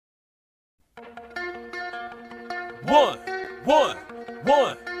one, one,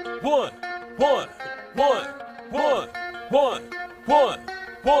 one, one, one, one, one, one, one, one,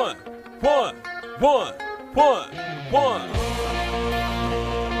 one, one, one, one.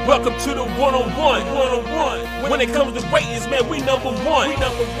 Welcome to the one-on-one. When it comes to ratings, man, we number one.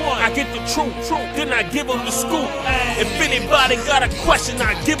 I get the truth, then I give them the scoop. If anybody got a question,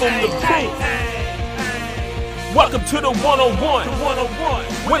 I give them the proof. Welcome to the one-on-one.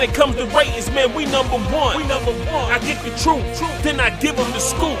 When it comes to ratings, man, we number one. I get the truth, then I give them the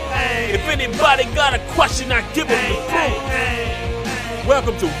scoop. If anybody got a question, I give them the proof.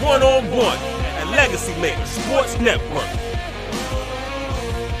 Welcome to one-on-one at Legacy Maker Sports Network.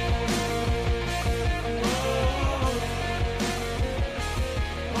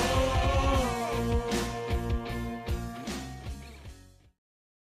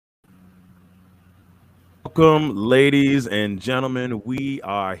 Welcome, ladies and gentlemen. We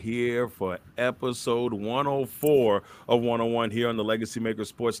are here for episode 104 of 101 here on the Legacy Maker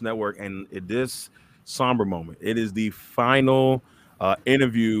Sports Network. And at this somber moment, it is the final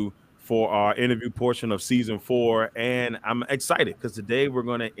interview for our interview portion of season 4. And I'm excited because today we're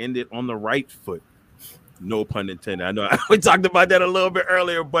going to end it on the right foot. No pun intended. I know we talked about that a little bit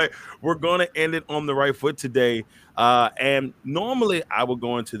earlier, but we're going to end it on the right foot today. And normally I would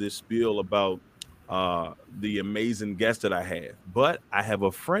go into this spiel about the amazing guest that I have, but I have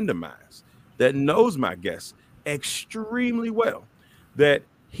a friend of mine that knows my guest extremely well, that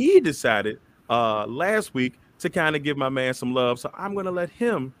he decided last week to kind of give my man some love. So I'm going to let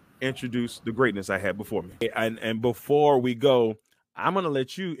him introduce the greatness I had before me. And before we go, I'm going to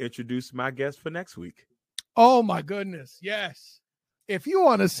let you introduce my guest for next week. Oh my goodness. Yes. If you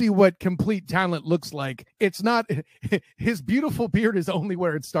want to see what complete talent looks like, it's not his beautiful beard is only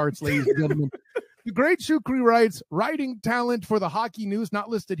where it starts, ladies and gentlemen. The great Shukri Wrights, writing talent for the Hockey News, not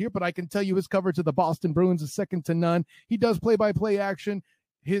listed here, but I can tell you his coverage of the Boston Bruins is second to none. He does play-by-play action.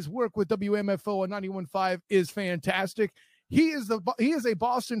 His work with WMFO on 91.5 is fantastic. He is a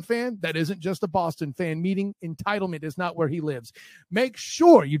Boston fan that isn't just a Boston fan, meaning entitlement is not where he lives. Make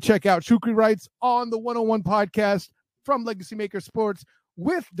sure you check out Shukri Wrights on the 101 podcast from Legacy Maker Sports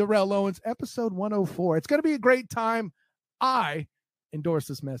with Darrell Owens, episode 104. It's going to be a great time. I endorse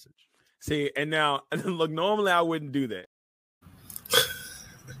this message. See, and now, look, normally I wouldn't do that.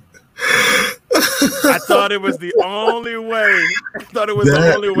 I thought it was the only way.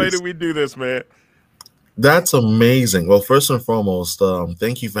 The only way that we do this, man. That's amazing. Well, first and foremost,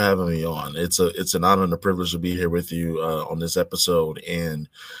 thank you for having me on. It's an honor and a privilege to be here with you on this episode. And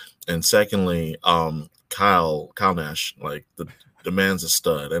secondly, Kyle Nash, like the man's a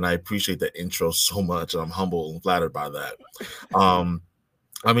stud, and I appreciate that intro so much. And I'm humble and flattered by that.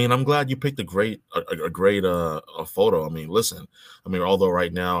 I mean, I'm glad you picked a great photo. I mean, listen, although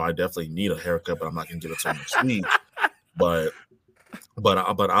right now I definitely need a haircut, but I'm not gonna give it to next week. But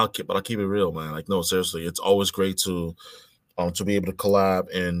I'll keep it real, man. Like, no, seriously, it's always great to be able to collab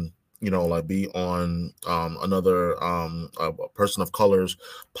and, you know, like be on another person of color's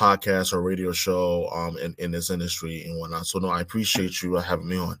podcast or radio show in this industry and whatnot. So no, I appreciate you having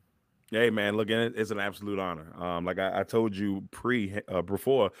me on. Hey, man, look, it's an absolute honor. Like I told you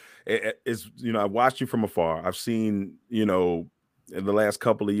before, it's, you know, I watched you from afar. I've seen, you know, in the last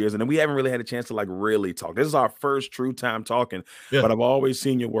couple of years, and then we haven't really had a chance to like really talk. This is our first true time talking, but I've always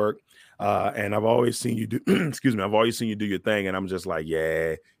seen your work, and I've always seen you do, excuse me, I've always seen you do your thing, and I'm just like,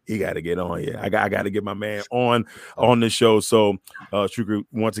 yeah, he got to get on. Yeah, I got to get my man on the show. So, Shukri,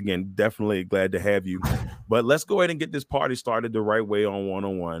 once again, definitely glad to have you. But let's go ahead and get this party started the right way on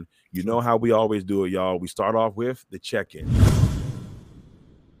one-on-one. You know how we always do it, y'all. We start off with the check-in.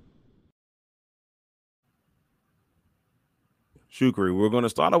 Shukri, we're going to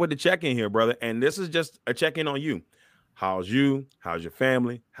start off with the check-in here, brother. And this is just a check-in on you. How's you? How's your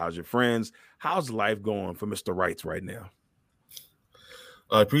family? How's your friends? How's life going for Mr. Wrights right now?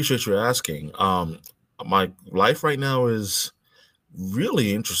 I appreciate you asking. My life right now is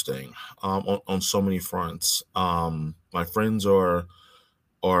really interesting on so many fronts. My friends are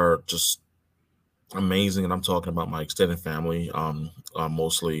just amazing, and I'm talking about my extended family.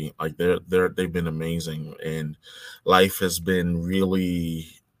 Mostly, like they've been amazing, and life has been really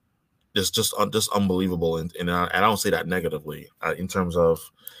just unbelievable. And I don't say that negatively in terms of,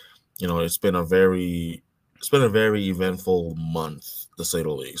 you know, it's been a very eventful month, to say the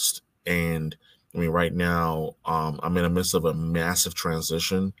least. And I mean, right now, I'm in the midst of a massive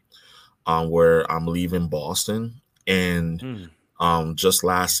transition where I'm leaving Boston. And just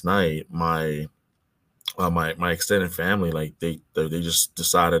last night, my extended family, like they just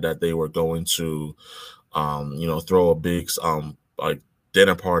decided that they were going to, you know, throw a big like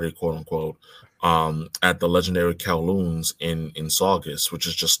dinner party, quote unquote, at the legendary Kowloon's in Saugus, which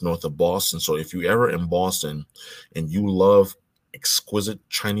is just north of Boston. So if you ever in Boston and you love exquisite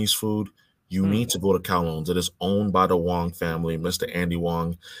Chinese food, you need to go to Kowloon's. It is owned by the Wong family, Mr. Andy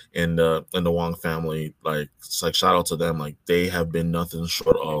Wong, and the Wong family. Like, it's like, shout out to them. Like, they have been nothing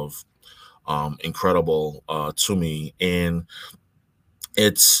short of incredible to me. And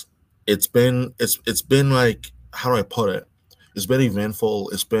it's it's been like, how do I put it? It's been eventful.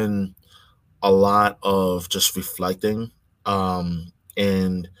 It's been a lot of just reflecting. And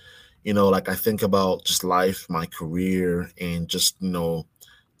like, I think about just life, my career, and just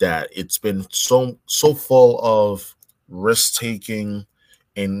that it's been so full of risk taking,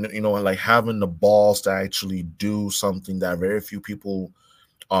 and like having the balls to actually do something that very few people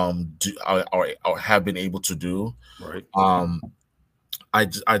do or have been able to do. Right.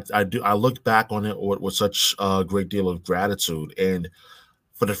 I look back on it with such a great deal of gratitude, and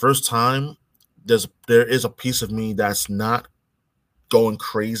for the first time, there is a piece of me that's not going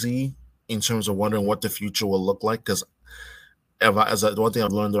crazy in terms of wondering what the future will look like. Because the one thing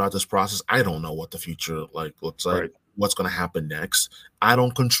I've learned throughout this process, I don't know what the future looks like, Right. what's going to happen next. I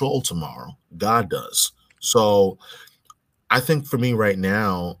don't control tomorrow. God does. So I think for me right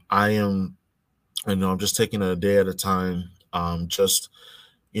now, I'm just taking it a day at a time. Just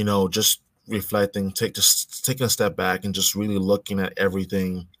reflecting, just taking a step back and just really looking at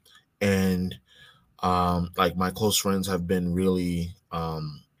everything. And like, my close friends have been really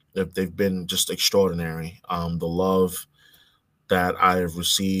they've been just extraordinary. The love that I have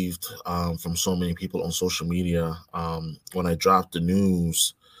received from so many people on social media, when I dropped the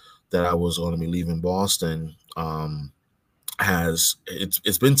news that I was going to be leaving Boston,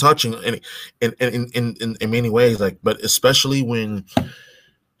 it's been touching in many ways. Like, but especially when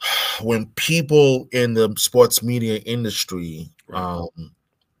people in the sports media industry Right.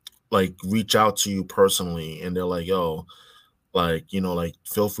 like reach out to you personally, and they're like, yo, like, like,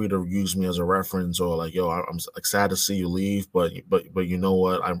 feel free to use me as a reference, or like, yo, I'm like, sad to see you leave, but you know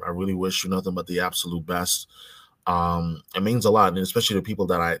what, I really wish you nothing but the absolute best. It means a lot, and especially the people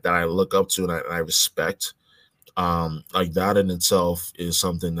that I look up to, and I respect. Like, that in itself is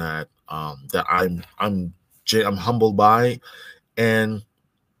something that I'm humbled by. And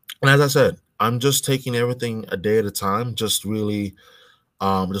as I said, I'm just taking everything a day at a time, just really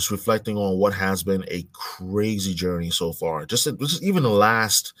just reflecting on what has been a crazy journey so far. Just even the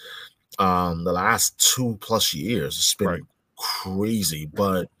last 2+ years, it's Right. been crazy.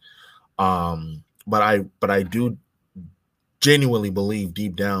 But I do genuinely believe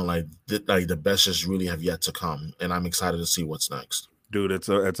deep down, like, like, the best just really have yet to come, and I'm excited to see what's next. Dude, it's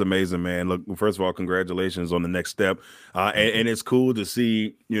amazing, man. Look, first of all, congratulations on the next step, and, Thank you. and it's cool to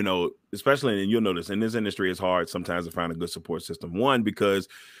see, especially, and you'll notice in this industry, it's hard sometimes to find a good support system. One, because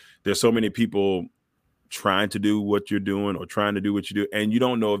there's so many people trying to do what you're doing or trying to do what you do, and you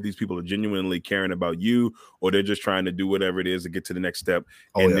don't know if these people are genuinely caring about you, or they're just trying to do whatever it is to get to the next step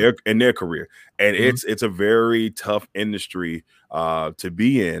Oh yeah. in their career. And Mhm. it's a very tough industry to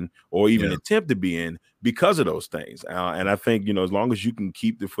be in, or even Yeah. attempt to be in, because of those things. And I think, as long as you can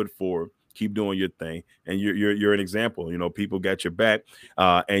keep the foot forward, keep doing your thing, and you're an example. People got your back.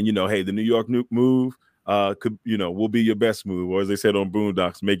 And hey, the New York move could, will be your best move, or as they said on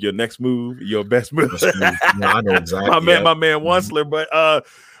Boondocks, make your next move your best move. Best move. No, I know my exactly. man, Yeah. my man Mhm. Wansler.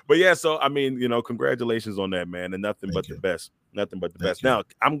 But yeah, so I mean, congratulations on that, man, and nothing but Thank the you. best. Nothing but the Thank best. you. Now,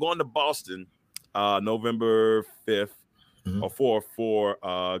 I'm going to Boston November 5th Mhm. or 4th for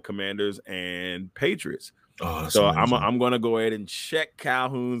Commanders and Patriots. Oh, that's So amazing. I'm gonna go ahead and check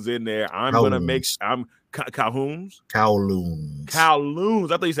Calhoun's in there. I'm gonna make Kowloons. Calhoun's. Kowloons.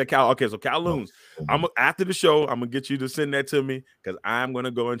 Kowloons. I thought you said Cal. Okay, so No. Kowloons. Mhm. After the show, I'm gonna get you to send that to me, because I'm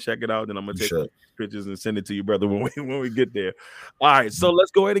gonna go and check it out. Then I'm gonna You take should. pictures and send it to you, brother, when we get there. All right, so Mhm.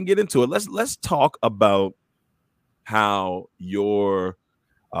 let's go ahead and get into it. Let's talk about how where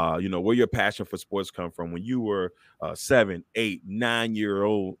your passion for sports come from when you were 7, 8, 9 years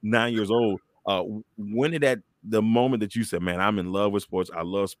old. When did the moment that you said, "Man, I'm in love with sports. I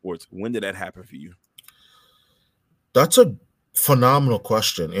love sports." When did that happen for you? That's a phenomenal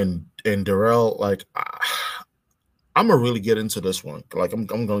question, and Darrell, like, I'm gonna really get into this one. Like, I'm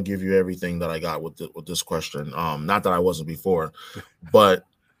gonna give you everything that I got with this question. Not that I wasn't before, but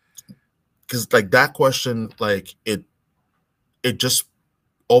because, like, that question, like, it just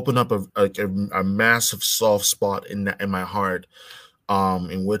opened up a massive soft spot in my heart,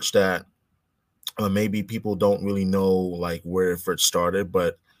 in which that maybe people don't really know, like, where it first started.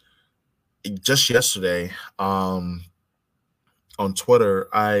 But just yesterday, on Twitter,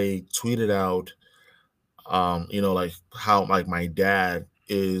 I tweeted out, like, how, like, my dad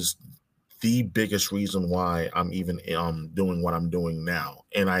is the biggest reason why I'm even doing what I'm doing now.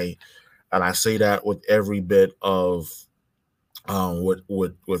 And I say that with every bit of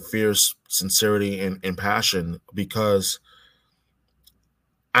with fierce sincerity and passion, because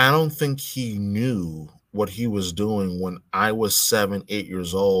I don't think he knew what he was doing when I was 7, 8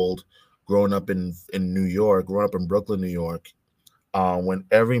 years old, growing up in New York, growing up in Brooklyn, New York. When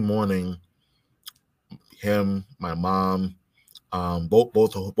every morning, him, my mom, both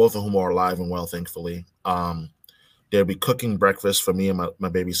of whom are alive and well, thankfully, they'd be cooking breakfast for me and my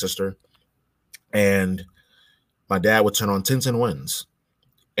baby sister, and my dad would turn on Tintin Wins.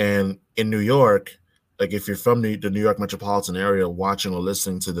 And in New York, like if you're from the New York metropolitan area watching or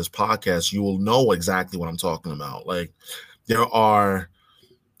listening to this podcast, you will know exactly what I'm talking about. Like there are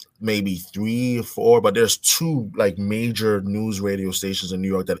maybe 3 or 4, but there's 2 like major news radio stations in New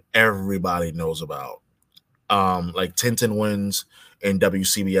York that everybody knows about. Like Tintin Wins and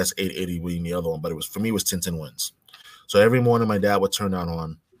WCBS 880 being the other one, but for me it was Tintin Wins. So every morning my dad would turn that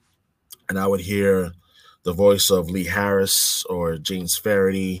on, and I would hear the voice of Lee Harris or James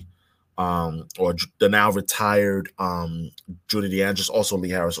Faraday, or the now retired Judy DeAndres, also Lee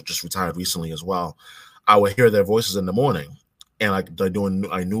Harris, just retired recently as well. I would hear their voices in the morning, and like they're doing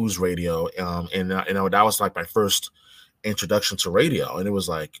a news radio, and that was like my first introduction to radio, and it was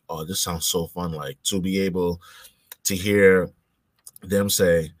like, oh, this sounds so fun, like to be able to hear them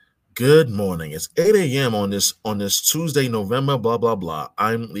say, "Good morning. It's 8 a.m. on this Tuesday, November, blah blah blah.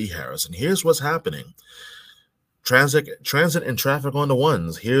 I'm Lee Harris, and here's what's happening. Transit and traffic on the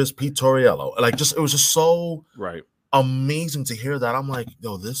ones. Here's Pete Torriello." Like, just it was just so amazing to hear that. I'm like,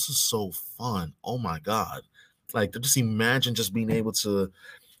 yo, this is so fun. Oh my god! Like, to just imagine just being able to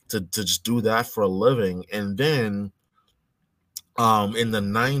just do that for a living. And then, in the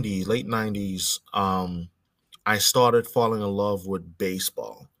 '90s, late '90s, I started falling in love with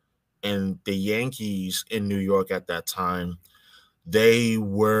baseball, and the Yankees in New York at that time, they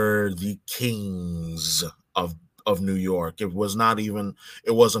were the kings of New York. It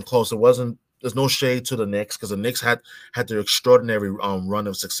wasn't close. There's no shade to the Knicks, because the Knicks had their extraordinary run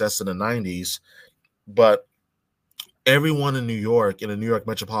of success in the '90s, but everyone in New York, in the New York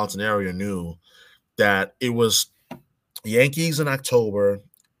metropolitan area, knew that it was Yankees in October.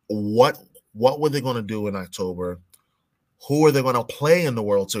 What were they going to do in October? Who are they going to play in the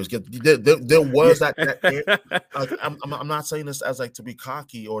World Series? There was that like, I'm not saying this as like to be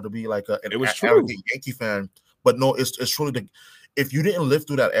cocky or to be like an arrogant Yankee fan, but no, it's truly if you didn't live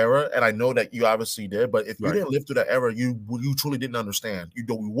through that era, and I know that you obviously did, but if you didn't live through that era, you truly didn't understand. You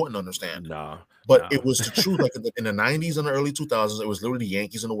wouldn't understand. It was the truth. Like in the '90s and the early 2000s, it was literally the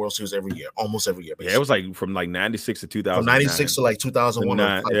Yankees in the World Series every year, almost every year. Basically. Yeah, it was like from like '96 to 2000. From '96 to like 2001,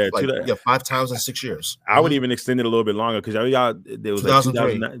 5 times in 6 years. I would even extend it a little bit longer, because y'all there was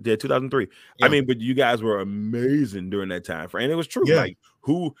 2003. Like 2003. Yeah. I mean, but you guys were amazing during that time frame, and it was true. Yeah. Like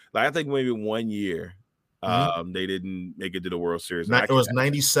I think maybe 1 year. They didn't make it to the World Series. It was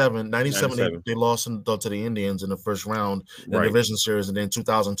 97. They lost to the Indians in the first round in the division series, and then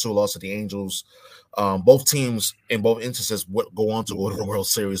 2002 lost to the Angels. Both teams in both instances would go on to go to the World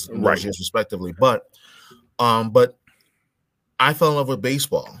Series in those years respectively. But I fell in love with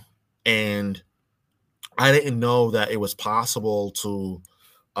baseball, and I didn't know that it was possible to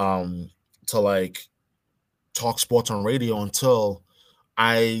like talk sports on radio until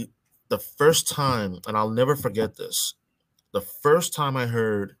the first time, and I'll never forget this, the first time I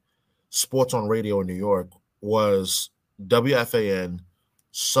heard sports on radio in New York was WFAN,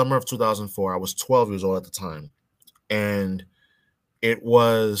 summer of 2004. I was 12 years old at the time, and it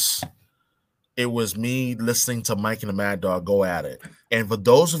was me listening to Mike and the Mad Dog go at it. And for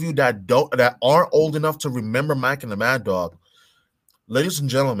those of you that aren't old enough to remember Mike and the Mad Dog, ladies and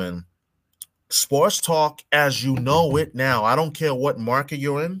gentlemen, sports talk as you know it now, I don't care what market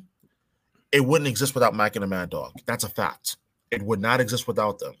you're in, it wouldn't exist without Mike and the Mad Dog. That's a fact. It would not exist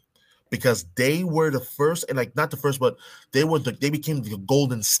without them, because they were the first, and like not the first, but they became the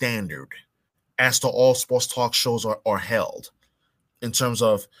golden standard as to all sports talk shows are held, in terms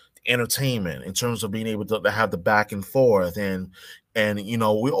of entertainment, in terms of being able to have the back and forth, and you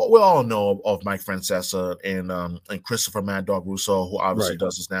know, we all know of Mike Francesa and Christopher Mad Dog Russo, who obviously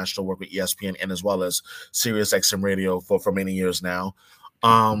does his national work with ESPN and as well as Sirius XM Radio for many years now.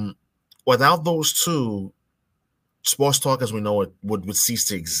 Without those two, sports talk as we know it would cease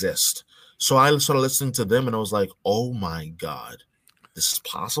to exist. So I started listening to them, and I was like, oh my God, this is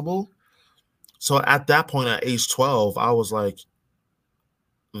possible? So at that point, at age 12, I was like,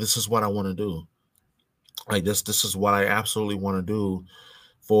 this is what I want to do. Like this is what I absolutely want to do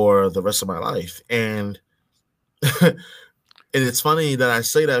for the rest of my life. And and it's funny that I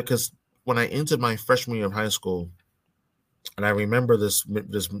say that, because when I entered my freshman year of high school, and I remember this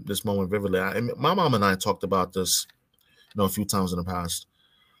moment vividly. My mom and I talked about this, a few times in the past.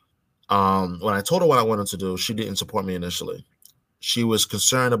 When I told her what I wanted to do, she didn't support me initially. She was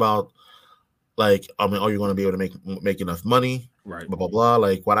concerned about, like, I mean, are you going to be able to make enough money? Right. Blah blah blah.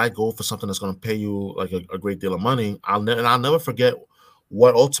 Like, when I go for something that's going to pay you like a great deal of money, I'll never forget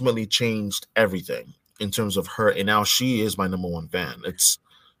what ultimately changed everything in terms of her. And now she is my number one fan. It's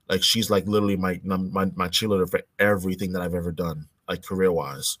like she's like literally my cheerleader for everything that I've ever done, like career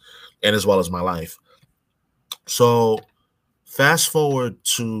wise, and as well as my life. So fast forward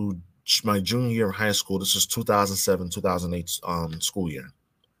to my junior year of high school. This is 2007, 2008 school year.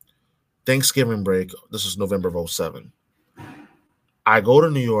 Thanksgiving break. This is November of 07. I go to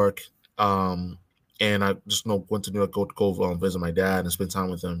New York, and I just went to New York, go visit my dad and spend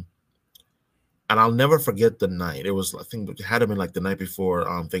time with him. And I'll never forget the night. It was, I think it had been like the night before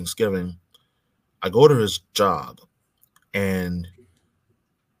Thanksgiving. I go to his job, and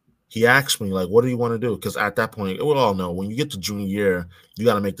he asked me, like, what do you want to do? Because at that point, we all know when you get to junior year, you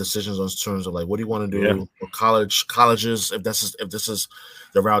got to make decisions on terms of like, what do you want to do? Or colleges, if this is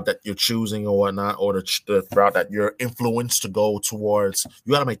the route that you're choosing or whatnot, or the route that you're influenced to go towards,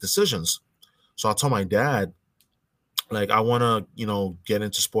 you got to make decisions. So I told my dad, like, I want to, get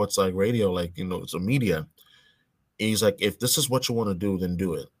into sports, like radio, like, it's a media. And he's like, if this is what you want to do, then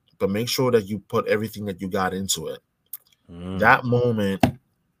do it. But make sure that you put everything that you got into it. That moment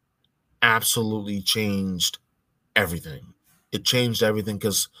absolutely changed everything. It changed everything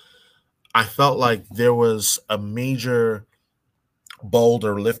because I felt like there was a major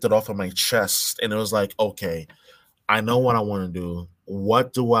boulder lifted off of my chest, and it was like, okay, I know what I want to do.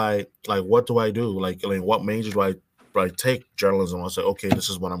 What do I do? Like what major do I take? Journalism. I say, okay, this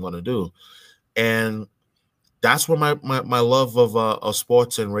is what I'm going to do. And that's where my love of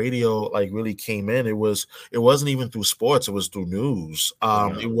sports and radio like really came in. It wasn't even through sports. It was through news.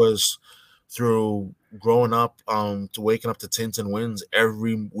 It was through growing up to waking up to Tins and Wins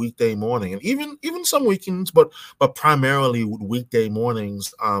every weekday morning, and even some weekends, but primarily weekday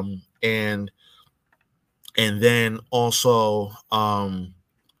mornings. And then also,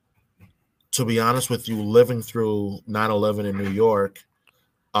 to be honest with you, living through 9/11 in New York,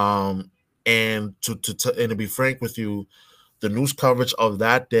 and to be frank with you, the news coverage of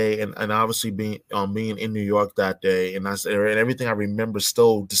that day, and obviously being in New York that day, and everything I remember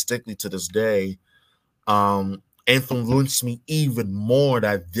still distinctly to this day, influenced me even more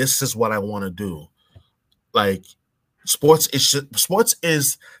that this is what I want to do. Like, sports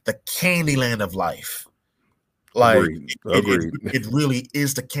is the candy land of life. Like, Agreed. It really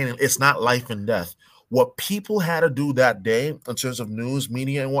is the candy. It's not life and death. What people had to do that day in terms of news,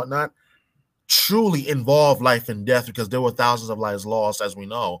 media, and whatnot truly involved life and death, because there were thousands of lives lost, as we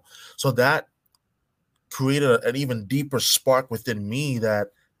know. So that created an even deeper spark within me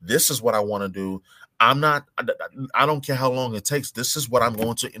that this is what I want to do. I don't care how long it takes. This is what I'm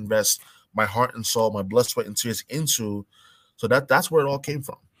going to invest my heart and soul, my blood, sweat, and tears into. So that's where it all came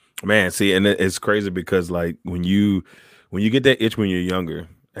from. Man, see, and it's crazy because like when you get that itch when you're younger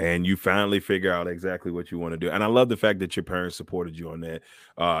and you finally figure out exactly what you want to do. And I love the fact that your parents supported you on that.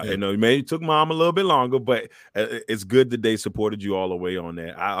 You know, maybe it took mom a little bit longer, but it's good that they supported you all the way on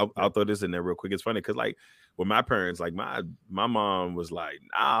that. I'll throw this in there real quick. It's funny because like with my parents, like my mom was like,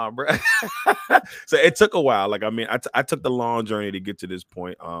 nah, bro. So it took a while. Like, I mean, I took the long journey to get to this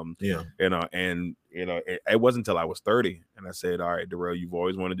point. You know, and you know, it wasn't until I was 30 and I said, all right, Darrell, you've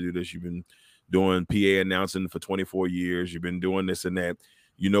always wanted to do this. You've been doing PA announcing for 24 years. You've been doing this and that.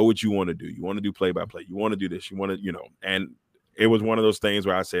 You know what you want to do. You want to do play-by-play. You want to do this. You want to, you know, and it was one of those things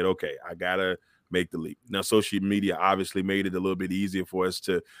where I said, okay, I got to make the leap. Now, social media obviously made it a little bit easier for us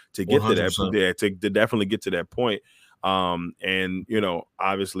to get 100%. To that, yeah, to definitely get to that point. And, you know,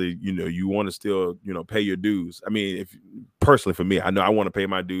 obviously, you know, you want to still, you know, pay your dues. I mean, if personally for me, I know I want to pay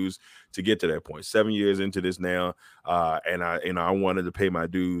my dues to get to that point. 7 years into this now, and I wanted to pay my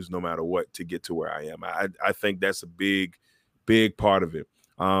dues no matter what to get to where I am. I think that's a big part of it.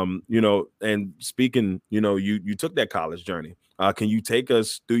 You know, and speaking, you know, you took that college journey. Can you take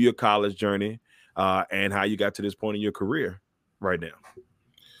us through your college journey and how you got to this point in your career right now?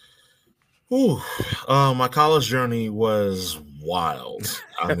 Ooh, my college journey was wild.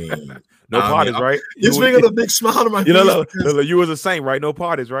 I mean, no parties, right? It's bringing a big smile to my face. You know, you was a saint, right? No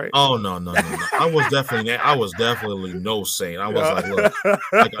parties, right? Oh no. I was definitely no saint. I was like, look,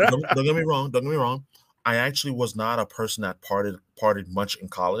 like, don't get me wrong. I actually was not a person that partied much in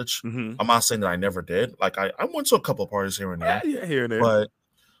college. Mm-hmm. I'm not saying that I never did. Like, I went to a couple of parties here and there. Yeah, here and there.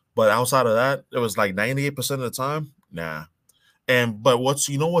 But outside of that, it was like 98% of the time, nah. But what's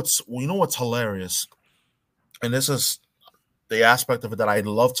hilarious, and this is the aspect of it that I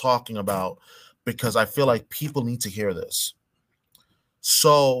love talking about because I feel like people need to hear this.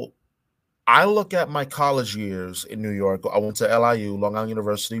 So I look at my college years in New York. I went to LIU, Long Island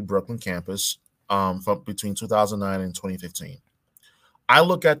University, Brooklyn campus, from between 2009 and 2015. I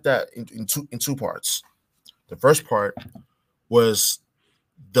look at that in two parts. The first part was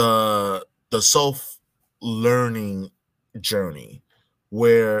the self learning journey,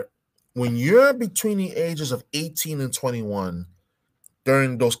 where when you're between the ages of 18 and 21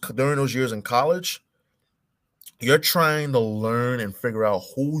 during those years in college, you're trying to learn and figure out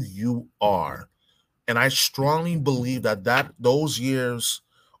who you are. And I strongly believe that those years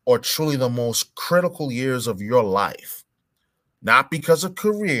are truly the most critical years of your life. Not because of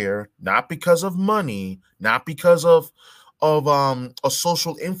career, not because of money, not because of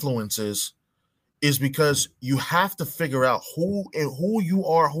social influences, is because you have to figure out who you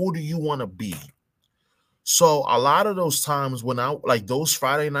are, who do you want to be. So a lot of those times when I like those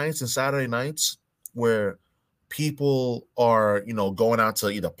Friday nights and Saturday nights where people are, going out to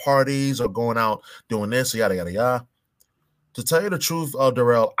either parties or going out doing this, yada yada yada. To tell you the truth,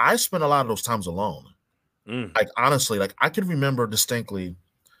 Darrell, I spent a lot of those times alone. Like honestly, like I can remember distinctly.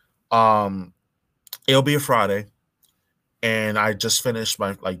 It'll be a Friday, and I just finished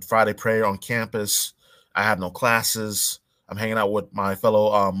my Friday prayer on campus. I have no classes. I'm hanging out with my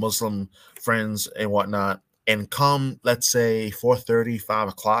fellow Muslim friends and whatnot. And come, let's say 4:30, 5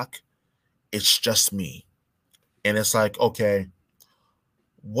 o'clock, it's just me. And it's like, okay,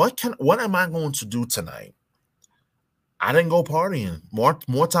 what am I going to do tonight? I didn't go partying.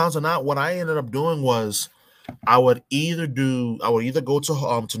 More times than not, what I ended up doing was I would either go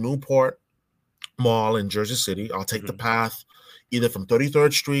to Newport Mall in Jersey City. I'll take the path either from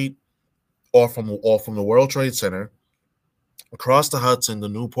 33rd Street or from the World Trade Center across the Hudson, the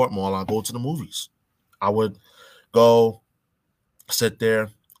Newport Mall. I'll go to the movies. I would go sit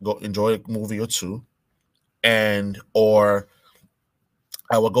there, go enjoy a movie or two, or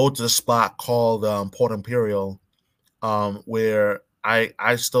I would go to the spot called Port Imperial, where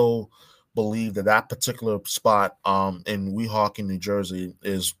I still believe that particular spot in Weehawken, New Jersey,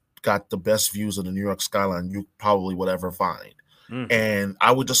 is got the best views of the New York skyline you probably would ever find. And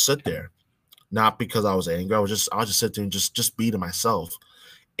I would just sit there, not because I was angry. I would just sit there and just be to myself.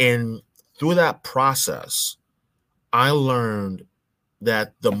 And through that process, I learned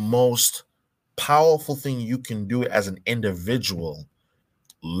that the most powerful thing you can do as an individual,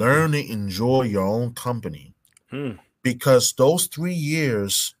 learn to enjoy your own company. Because those 3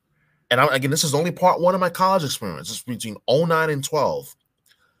 years, and again, this is only part one of my college experience. It's between 09 and 12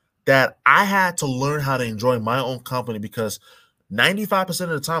 that I had to learn how to enjoy my own company, because 95% of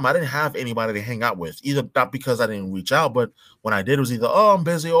the time I didn't have anybody to hang out with, either not because I didn't reach out, but when I did, it was either, oh, I'm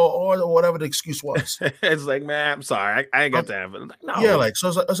busy, or whatever the excuse was. It's like, man, I'm sorry. I ain't got time. No. Yeah,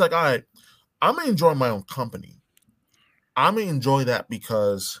 so it's like, all right, I'm going to enjoy my own company. I'm going to enjoy that,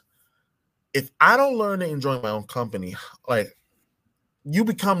 because if I don't learn to enjoy my own company, like, you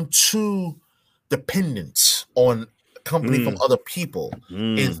become too dependent on company from other people.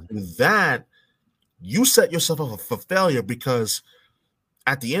 And through that, you set yourself up for failure, because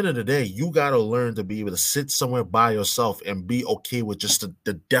at the end of the day, you got to learn to be able to sit somewhere by yourself and be okay with just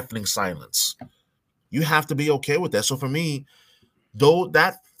the deafening silence. You have to be okay with that. So for me, though,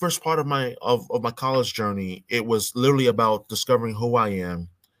 that first part of my college journey, it was literally about discovering who I am,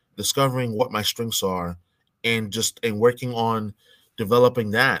 discovering what my strengths are, and working on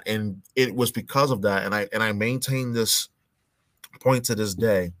developing that. And it was because of that, and I maintain this point to this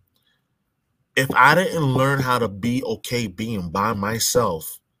day. If I didn't learn how to be okay being by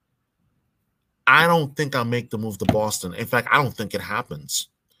myself, I don't think I'll make the move to Boston. In fact, I don't think it happens,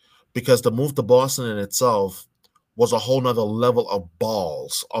 because the move to Boston in itself was a whole nother level of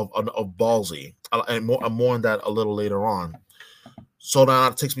ballsy. And more on that a little later on. So now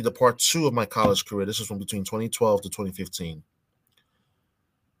it takes me to part two of my college career. This is from between 2012 to 2015.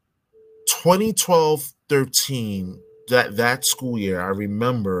 2012-13, that school year, I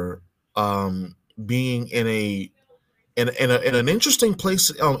remember being in an interesting place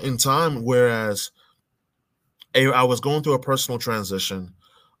in time, whereas I was going through a personal transition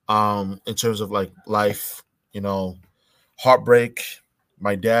in terms of like life, heartbreak.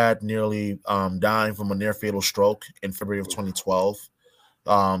 My dad nearly dying from a near fatal stroke in February of 2012.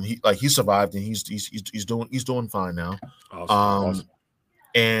 He survived, and he's doing fine now. Awesome.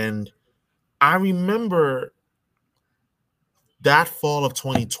 And I remember that fall of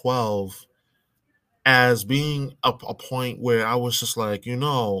 2012 as being a point where I was just like,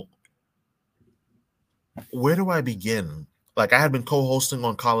 where do I begin? like I had been co-hosting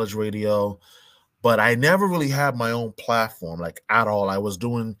on college radio, but I never really had my own platform, like at all. I was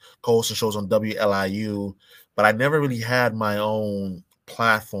doing co-hosting shows on WLIU, but I never really had my own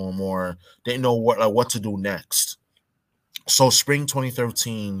platform or didn't know what to do next. So spring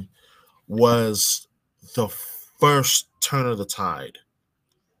 2013 was the first turn of the tide.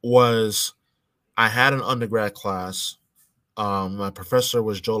 Was I had an undergrad class. My professor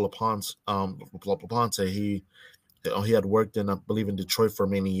was Joe LaPonte. LaPonte. He had worked in, I believe, in Detroit for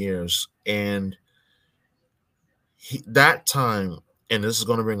many years, and that time, and this is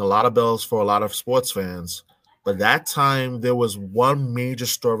going to ring a lot of bells for a lot of sports fans, but that time there was one major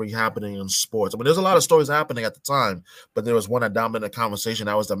story happening in sports. I mean, there's a lot of stories happening at the time, but there was one that dominated the conversation.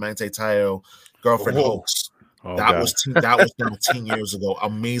 That was the Manti Te'o girlfriend hoax. Oh, that God. was now 10 years ago.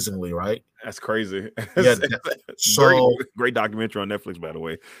 Amazingly, right? That's crazy. Yeah. So great documentary on Netflix, by the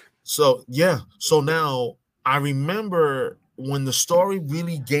way. So yeah. So now I remember when the story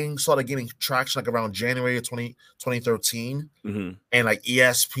really started getting traction, like around January of 2013, and like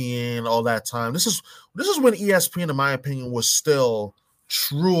ESPN, all that time. This is when ESPN, in my opinion, was still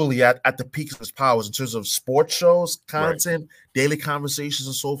truly at the peak of its powers in terms of sports shows, content, daily conversations,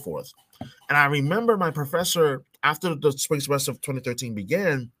 and so forth. And I remember my professor, after the spring semester of 2013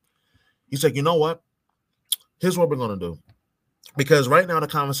 began, he said, you know what? Here's what we're going to do. Because right now the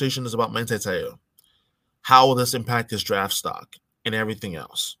conversation is about Manti Te'o. How will this impact his draft stock and everything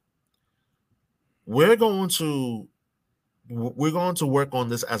else? We're going to work on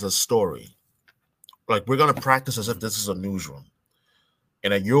this as a story. Like, we're going to practice as if this is a newsroom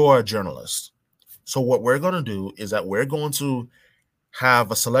and that you're a journalist. So what we're going to do is that we're going to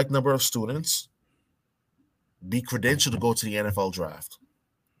have a select number of students be credentialed to go to the NFL draft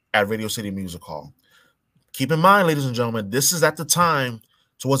at Radio City Music Hall. Keep in mind, ladies and gentlemen, this is at the time,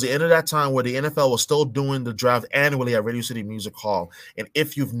 towards the end of that time, where the NFL was still doing the draft annually at Radio City Music Hall. And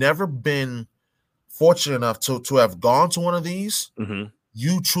if you've never been fortunate enough to have gone to one of these,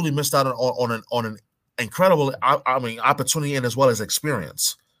 you truly missed out on an incredible, opportunity and as well as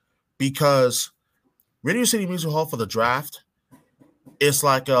experience. Because Radio City Music Hall for the draft, it's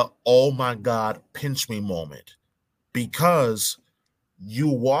like a, oh my God, pinch me moment. Because you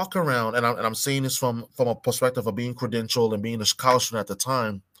walk around, and I'm saying this from a perspective of being credentialed and being a college student at the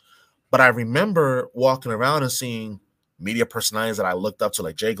time, but I remember walking around and seeing media personalities that I looked up to,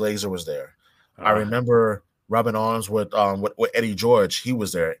 like Jay Glazer was there. I remember rubbing arms with Eddie George. He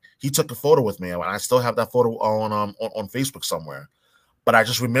was there. He took a photo with me, and I still have that photo on Facebook somewhere. But I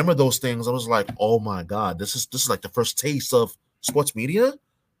just remember those things. I was like, oh my God, this is like the first taste of sports media.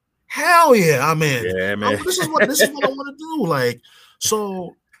 Hell yeah, I'm in. Yeah, man. This is what I want to do. Like,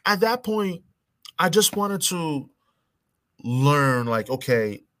 so at that point, I just wanted to learn, like,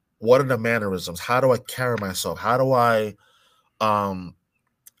 okay, what are the mannerisms? How do I carry myself? How do I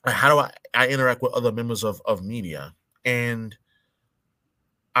interact with other members of media? And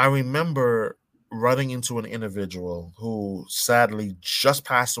I remember running into an individual who sadly just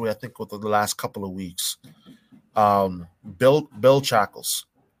passed away, I think within the last couple of weeks. Bill Chackles.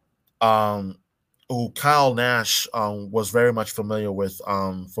 Who Kyle Nash was very much familiar with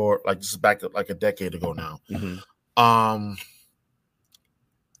for, like, this is back like a decade ago now.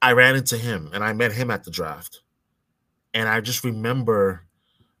 I ran into him and I met him at the draft. And I just remember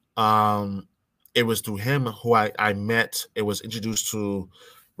it was through him who I met. It was introduced to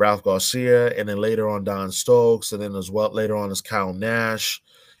Ralph Garcia, and then later on Don Stokes, and then as well later on is Kyle Nash.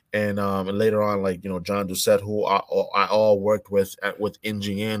 And later on, like, John Doucette, who I all worked with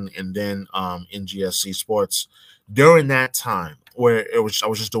NGN and then NGSC Sports during that time, where I was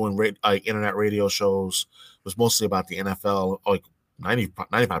just doing internet radio shows. It was mostly about the NFL. Like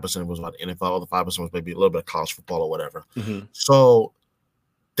 95% was about the NFL. The 5% was maybe a little bit of college football or whatever. So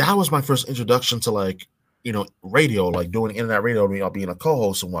that was my first introduction to, like, radio, like doing internet radio, being a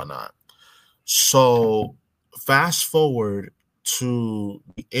co-host and whatnot. So fast forward to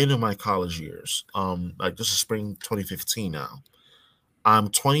the end of my college years, like this is spring 2015 now. I'm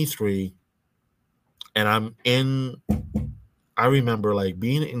 23, and I remember, like,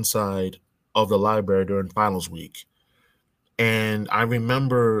 being inside of the library during finals week, and I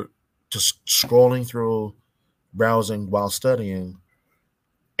remember just scrolling through, browsing while studying,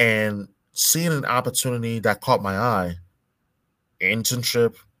 and seeing an opportunity that caught my eye: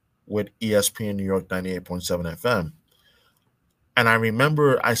 internship with ESPN New York 98.7 FM. And I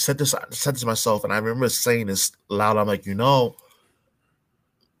remember I said this to myself, and I remember saying this loud. I'm like, you've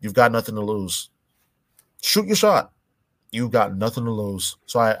got nothing to lose. Shoot your shot. You've got nothing to lose.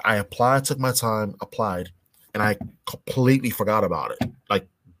 So I applied, took my time, applied, and I completely forgot about it. Like,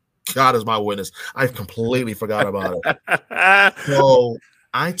 God is my witness. I completely forgot about it. So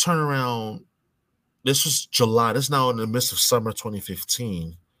I turn around. This was July. This is now in the midst of summer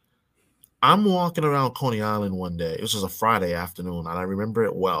 2015. I'm walking around Coney Island one day. This was a Friday afternoon, and I remember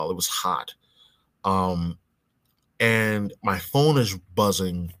it well. It was hot. Um, and my phone is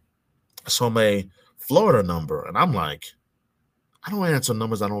buzzing from a Florida number, and I'm like, I don't answer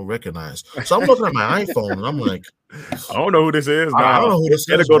numbers I don't recognize. So I'm looking at my iPhone, and I'm like, I don't know who this is. I don't No, know who this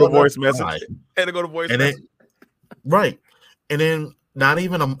had to is. go to But voice let's message. try. Had to go to voice And message. right, and then not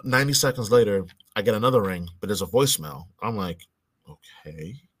even 90 seconds later, I get another ring, but there's a voicemail. I'm like,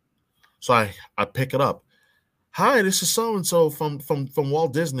 okay. So I pick it up. Hi, this is so and so from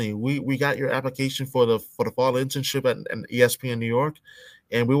Walt Disney. We got your application for the fall internship at ESPN New York,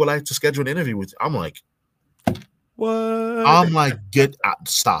 and we would like to schedule an interview with you. What? Get out,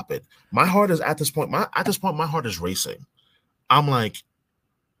 stop it. My heart is at this point. My heart is racing. I'm like,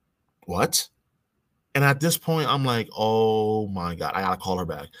 what? And at this point, I'm like, oh my God, I gotta call her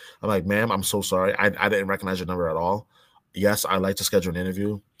back. I'm like, ma'am, I'm so sorry. I didn't recognize your number at all. Yes, I'd like to schedule an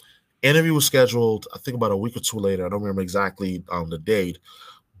interview. Interview was scheduled, I think about a week or two later. I don't remember exactly the date,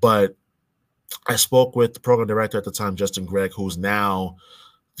 but I spoke with the program director at the time, Justin Gregg, who's now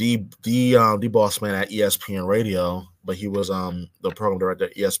the boss man at ESPN Radio, but he was the program director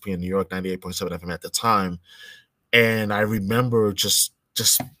at ESPN New York 98.7 FM at the time. And I remember just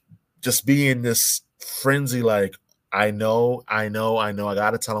being this frenzy, like, I know, I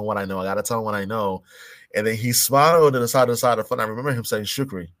gotta tell him what I know. And then he smiled and decided of the phone. I remember him saying,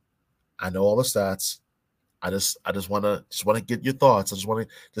 Shukri, I know all the stats. I just want to get your thoughts. I just want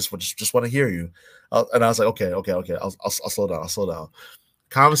to hear you. And I was like, okay. I'll slow down.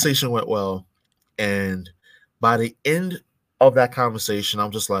 Conversation went well, and by the end of that conversation, I'm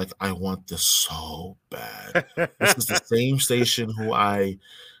just like, I want this so bad. This is the same station who I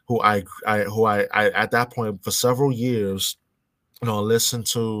at that point for several years, listened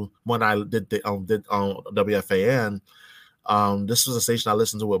to when I did WFAN. This was a station I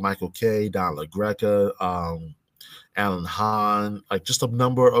listened to with Michael Kay, Don LaGreca, Alan Hahn, like just a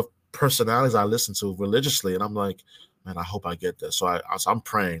number of personalities I listened to religiously. And I'm like, man, I hope I get this. So I'm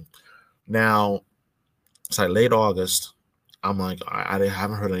praying. Now, it's like late August. I'm like, I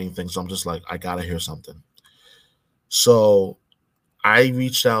haven't heard anything. So I'm just like, I got to hear something. So I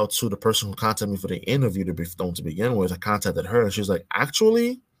reached out to the person who contacted me for the interview to begin with. I contacted her, and she was like,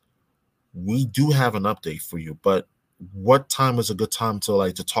 actually, we do have an update for you, but what time is a good time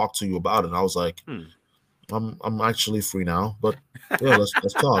to talk to you about it? And I was like, I'm actually free now, but yeah,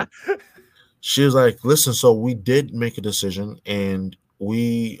 let's talk. She was like, listen, so we did make a decision, and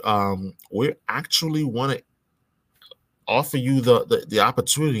we actually want to offer you the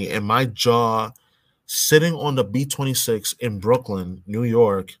opportunity. And my jaw, sitting on the B-26 in Brooklyn, New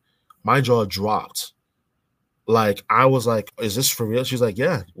York, my jaw dropped. Like, I was like, is this for real? She's like,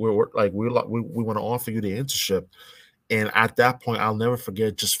 yeah, we want to offer you the internship. And at that point, I'll never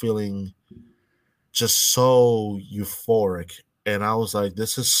forget just feeling just so euphoric. And I was like,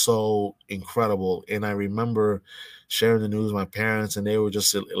 this is so incredible. And I remember sharing the news with my parents, and they were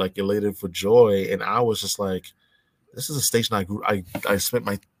just like elated for joy. And I was just like, this is a station I spent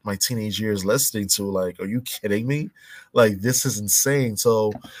my teenage years listening to. Like, are you kidding me? Like, this is insane.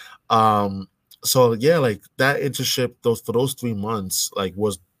 So yeah, like that internship, for those 3 months, like,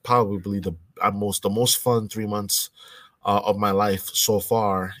 was probably the most fun 3 months of my life so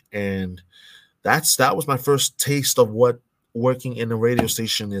far. And that was my first taste of what working in a radio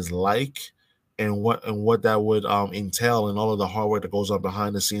station is like, and what that would entail, and all of the hard work that goes on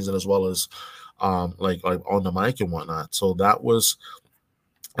behind the scenes, and as well as like on the mic and whatnot. So that was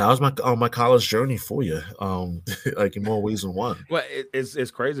my college journey for you, like in more ways than one. Well,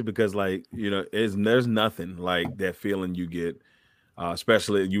 it's crazy because, like, there's nothing like that feeling you get,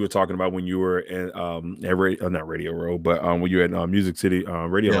 especially you were talking about when you were at not Radio Row, but when you were at Music City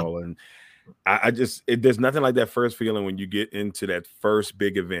Radio Hall. And there's nothing like that first feeling when you get into that first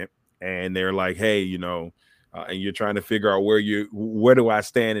big event, and they're like, hey, and you're trying to figure out where do I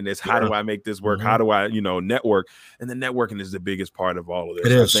stand in this? How do I make this work? Mm-hmm. How do I, network? And the networking is the biggest part of all of this.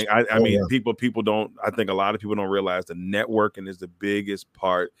 It is. I mean, people don't, I think a lot of people don't realize the networking is the biggest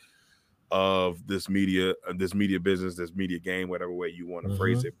part of this media business, this media game, whatever way you want to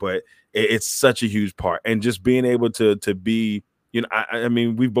phrase it. But it's such a huge part. And just being able to be, I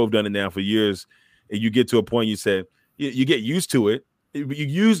mean, we've both done it now for years. And you get to a point, you said, you get used to it. You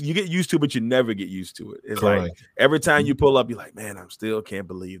get used to it, but you never get used to it. It's Correct. like every time you pull up, you're like, man, I still can't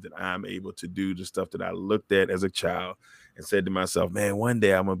believe that I'm able to do the stuff that I looked at as a child and said to myself, man, one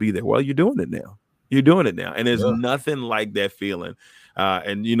day I'm gonna be there. Well, you're doing it now. And there's nothing like that feeling.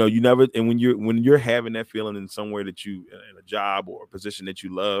 And you know, you never, and when you're having that feeling in somewhere that you in a job or a position that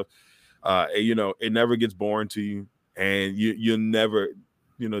you love, you know, it never gets boring to you, and you'll never,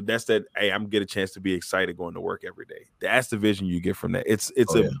 you know, that's that. Hey, I'm get a chance to be excited going to work every day. That's the vision you get from that. It's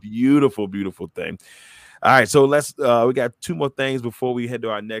Oh a yeah. beautiful, beautiful thing. All right, so let's we got two more things before we head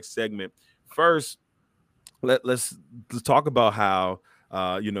to our next segment. First, let's talk about how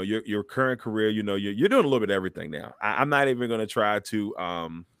you know, your current career. You know, you're doing a little bit of everything now. I'm not even going to try to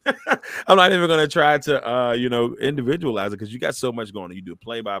I'm not even going to try to you know, individualize it, because you got so much going on. You do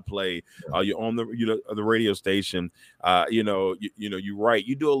play by play. You're on the, you know, the radio station. You know, you know, you write.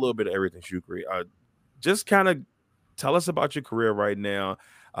 You do a little bit of everything, Shukri. Just kind of tell us about your career right now.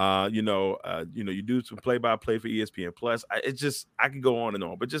 You know, you do some play by play for ESPN Plus. It's just, I could go on and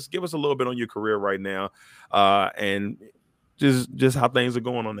on, but just give us a little bit on your career right now, and just how things are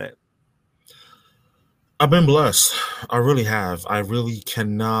going on that. I've been blessed. I really have. I really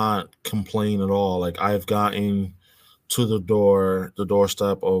cannot complain at all. Like, I've gotten to the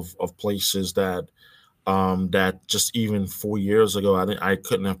doorstep of places that that just even 4 years ago I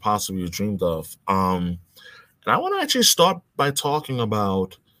couldn't have possibly dreamed of. And I want to actually start by talking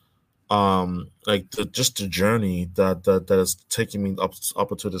about like just the journey that is taking me up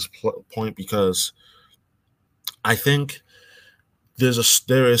to this point, because I think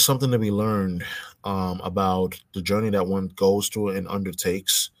there is something to be learned about the journey that one goes through and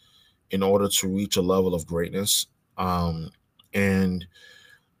undertakes in order to reach a level of greatness. And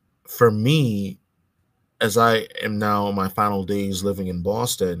for me, as I am now in my final days living in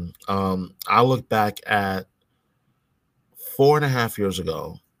Boston, I look back at 4.5 years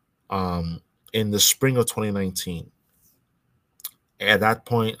ago, in the spring of 2019. At that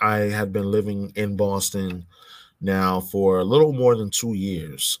point, I had been living in Boston now for a little more than 2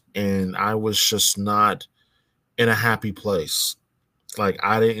 years, and I was just not in a happy place. Like,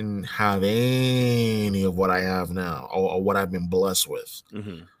 I didn't have any of what I have now, or what I've been blessed with.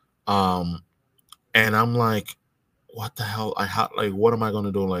 Mm-hmm. And I'm like, what the hell? Like, what am I going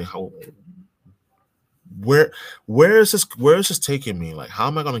to do? Like, where is this taking me? Like, how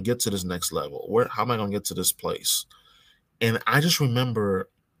am I going to get to this next level? How am I going to get to this place? And I just remember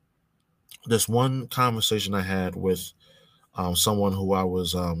this one conversation I had with someone who I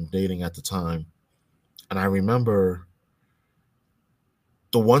was dating at the time. And I remember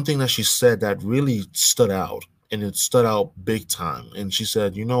the one thing that she said that really stood out, and it stood out big time. And she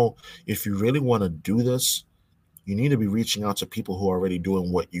said, you know, if you really want to do this, you need to be reaching out to people who are already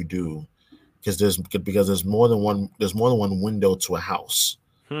doing what you do, because there's more than one window to a house.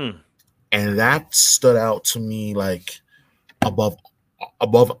 And that stood out to me, like, above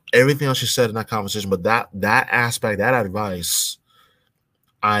everything else she said in that conversation. But that aspect, that advice,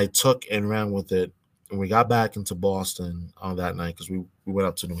 I took and ran with it. And we got back into Boston on that night, because we went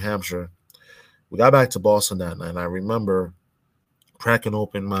up to New Hampshire. We got back to Boston that night, and I remember cracking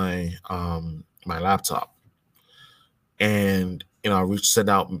open my my laptop, and you know, I sent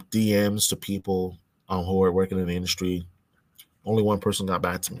out DMs to people who were working in the industry. Only one person got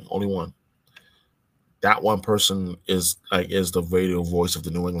back to me. Only one. That one person is the radio voice of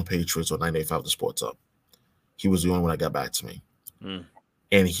the New England Patriots on 98.5 The Sports Up. He was the only one that got back to me.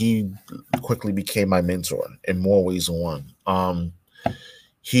 And he quickly became my mentor in more ways than one.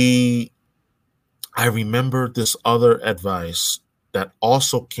 I remember this other advice that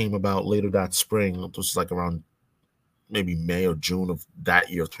also came about later that spring. It was like around maybe May or June of that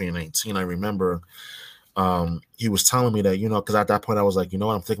year, 2019. I remember he was telling me that, you know, because at that point I was like, you know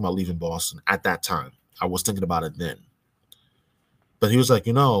what, I'm thinking about leaving Boston. At that time, I was thinking about it then. But he was like,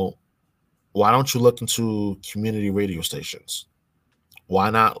 you know, why don't you look into community radio stations? Why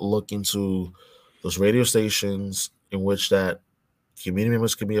not look into those radio stations in which that community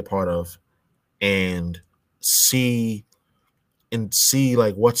members can be a part of, and see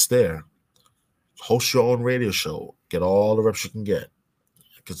like what's there? Host your own radio show. Get all the reps you can get,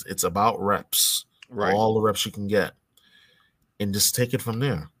 because it's about reps. Right. All the reps you can get, and just take it from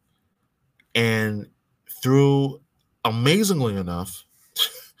there. And through, amazingly enough,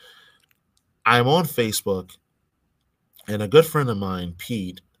 I'm on Facebook, and a good friend of mine,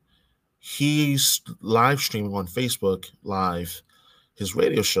 Pete, he's live streaming on Facebook Live his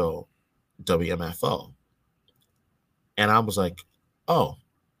radio show, WMFO. And I was like, oh.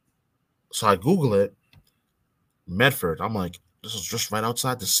 So I Google it, Medford. I'm like, this is just right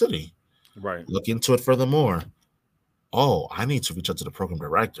outside the city. Right. Look into it furthermore. Oh, I need to reach out to the program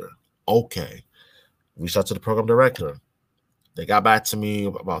director. Okay. Reached out to the program director. They got back to me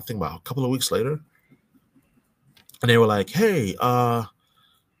about a couple of weeks later. And they were like, hey,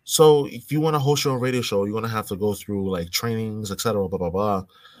 So if you want to host your own radio show, you're gonna have to go through like trainings, etc. Blah blah blah.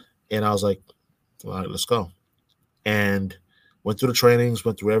 And I was like, all right, let's go. And went through the trainings,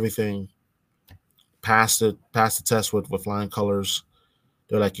 went through everything, passed it, passed the test with flying colors.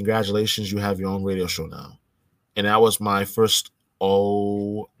 They're like, congratulations, you have your own radio show now. And that was my first,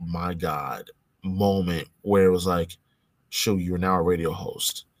 oh my God, moment where it was like, shoot, you're now a radio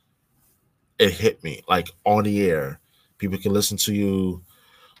host. It hit me like on the air. People can listen to you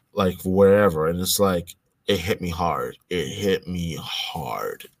like wherever. And it's like, it hit me hard. It hit me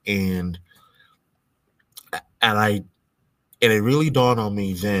hard. And it really dawned on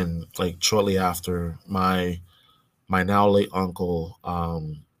me then, like shortly after my now late uncle,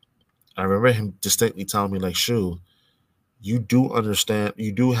 I remember him distinctly telling me, like, Shu, you do understand,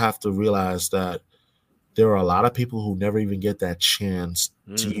 you do have to realize that there are a lot of people who never even get that chance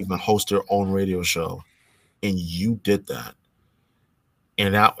to even host their own radio show. And you did that.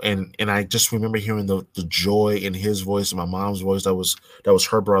 And I just remember hearing the joy in his voice and my mom's voice. That was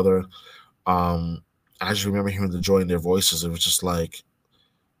her brother. I just remember hearing the joy in their voices. It was just like,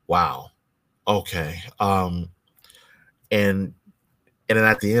 wow, okay. And then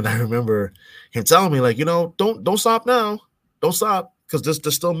at the end, I remember him telling me, like, don't stop now, don't stop, because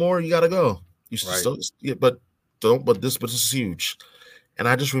there's still more. You gotta go. You should still, yeah, but this is huge. And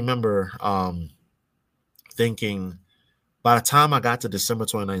I just remember thinking, by the time I got to December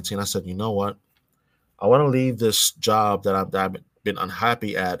 2019, I said, you know what? I want to leave this job that I've been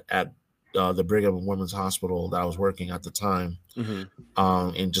unhappy at the Brigham and Women's Hospital that I was working at the time,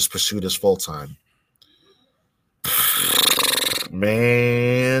 and just pursue this full time.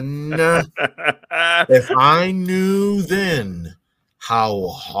 Man, if I knew then how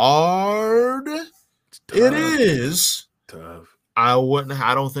hard it is,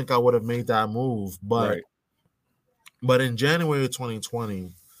 I don't think I would have made that move. But in January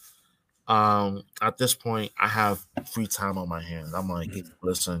 2020, at this point, I have free time on my hands. I'm like,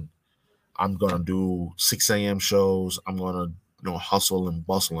 listen, I'm gonna do 6 a.m. shows. I'm gonna hustle and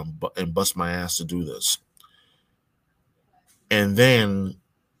bustle and bust my ass to do this. And then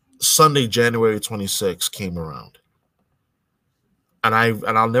Sunday, January 26th came around, and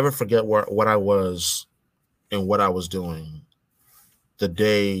I'll never forget what I was and what I was doing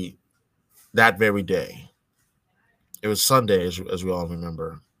that very day. It was Sunday, as we all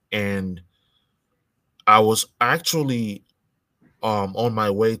remember, and I was actually on my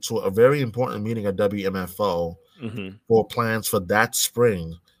way to a very important meeting at WMFO for plans for that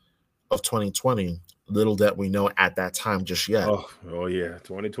spring of 2020. Little that we know at that time just yet. Oh yeah,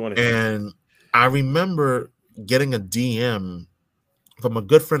 2020. And I remember getting a DM from a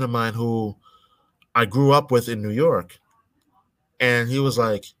good friend of mine who I grew up with in New York. And he was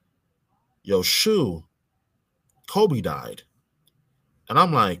like, yo, Shu, Kobe died. And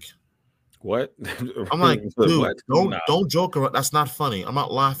I'm like, what? I'm like, dude, don't joke around. That's not funny. I'm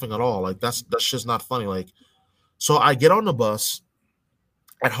not laughing at all. Like, that's just not funny. Like, so I get on the bus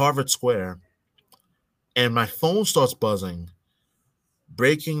at Harvard Square, and my phone starts buzzing.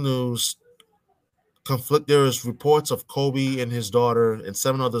 Breaking news. There is reports of Kobe and his daughter and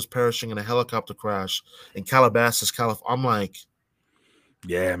 7 others perishing in a helicopter crash in Calabasas, California. I'm like,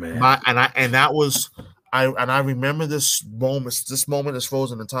 yeah, man. I remember this moment. This moment is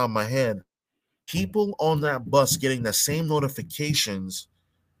frozen in time in my head. People on that bus getting the same notifications,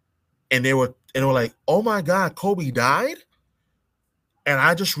 and they were like, "Oh my God, Kobe died!" And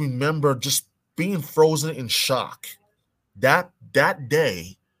I just remember just being frozen in shock. That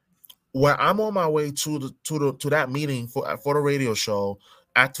day, where I'm on my way to that meeting for the radio show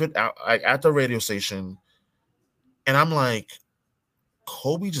at the radio station, and I'm like,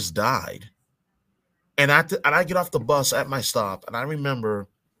 Kobe just died. And I get off the bus at my stop, and I remember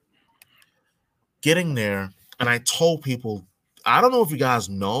getting there, and I told people, I don't know if you guys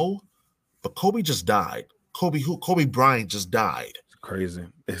know, but Kobe just died. Kobe Bryant just died. It's crazy.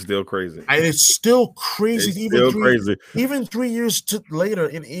 It's still crazy. And it's still crazy. It's even 3 years later,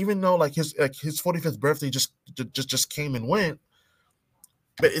 and even though like his 45th birthday just came and went,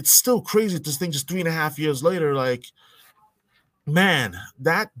 but it's still crazy. This thing just 3.5 years later, like, man,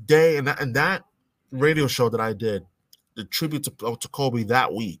 that day and that radio show that I did, the tribute to Kobe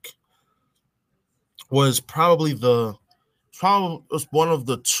that week, was probably was one of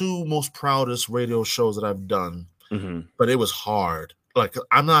the 2 most proudest radio shows that I've done. But it was hard. Like,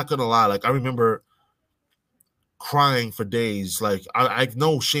 I'm not gonna lie. Like, I remember crying for days. Like, I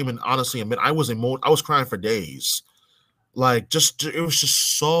no shame in honestly admit I was crying for days. Like, it was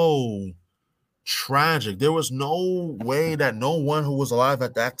just so tragic. There was no way that no one who was alive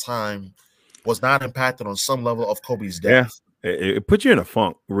at that time was not impacted on some level of Kobe's death. It put you in a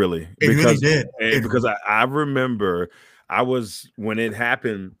funk, really. It really did. Because I remember when it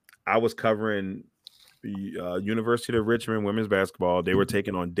happened, I was covering the University of Richmond women's basketball. They were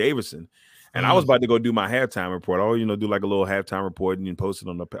taking on Davidson. And I was about to go do my halftime report. Do like a little halftime report and post it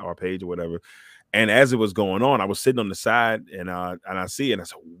on our page or whatever. And as it was going on, I was sitting on the side and I see it and I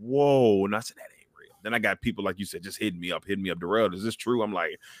said, whoa. And I said, that ain't real. Then I got people, like you said, just hitting me up. Darrell, is this true? I'm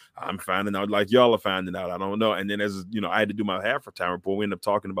like, I'm finding out like y'all are finding out. I don't know. And then as I had to do my halftime report. We ended up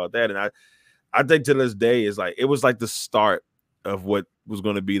talking about that. And I think to this day is like, it was like the start of what was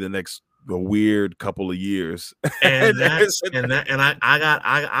going to be the next weird couple of years. And I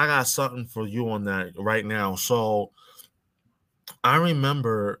got something for you on that right now. So I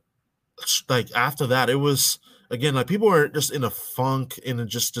remember, like, after that, it was again like people were just in a funk, in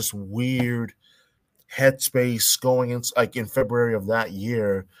just this weird headspace going into like in February of that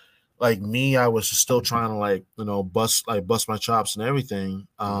year. Like me, I was still trying to bust my chops and everything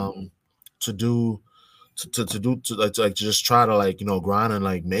to just try to grind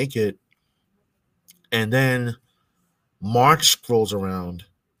and make it. And then March rolls around,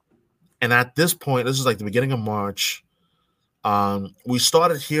 and at this point, this is like the beginning of March. We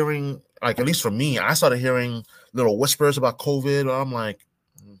started hearing, like, at least for me, I started hearing little whispers about COVID. I'm like,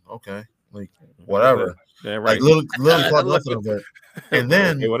 okay, like whatever. Yeah, right. Like literally thought nothing of it. And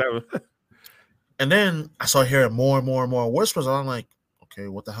then okay, whatever. And then I started hearing more and more and more whispers, and I'm like, okay,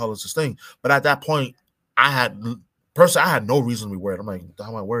 what the hell is this thing? But at that point, I had no reason to be worried. I'm like, what the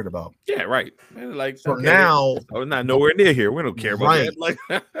hell am I worried about? Yeah, right. Like, so okay, now we're not nowhere near here. We don't care about that. Like,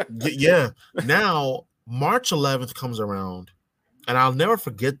 yeah. Now March 11th comes around, and I'll never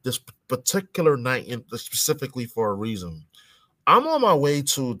forget this particular night specifically for a reason. I'm on my way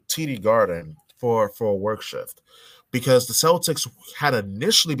to TD Garden for a work shift because the Celtics had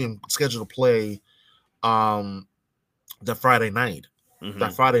initially been scheduled to play the Friday night,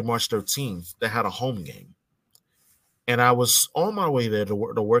 that Friday, March 13th. They had a home game. And I was on my way there to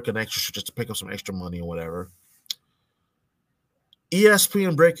work an extra shift just to pick up some extra money or whatever.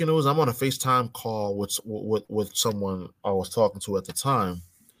 ESPN breaking news. I'm on a FaceTime call with someone I was talking to at the time.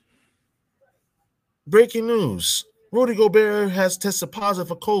 Breaking news. Rudy Gobert has tested positive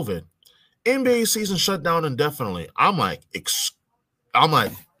for COVID. NBA season shut down indefinitely. I'm like,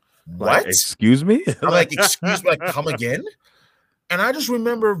 what? Like, excuse me? I'm like, excuse me, like, come again? And I just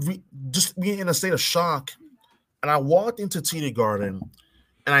remember just being in a state of shock. And I walked into TD Garden,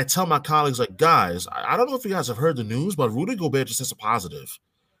 and I tell my colleagues, like, guys, I don't know if you guys have heard the news, but Rudy Gobert just tested positive.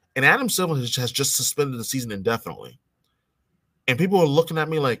 And Adam Silver has just suspended the season indefinitely. And people were looking at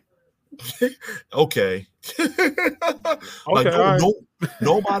me like, okay. Like,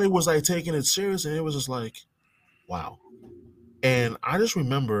 nobody was like taking it serious, and it was just like, wow. And I just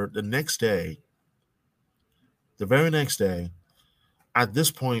remember the very next day, at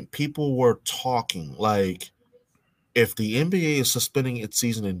this point, people were talking like, if the NBA is suspending its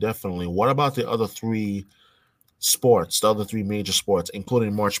season indefinitely, what about the other three major sports,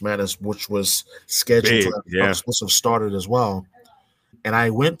 including March Madness, which was scheduled to have started as well? And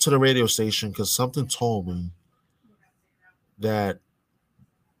I went to the radio station because something told me that,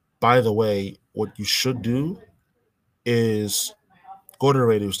 by the way, what you should do is go to the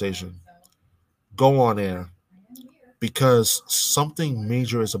radio station, go on air, because something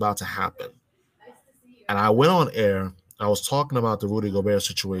major is about to happen. And I went on air. I was talking about the Rudy Gobert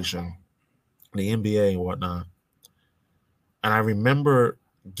situation, the NBA and whatnot. And I remember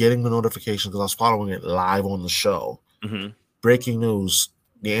getting the notification because I was following it live on the show. Breaking news: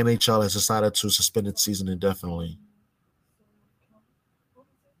 the NHL has decided to suspend its season indefinitely.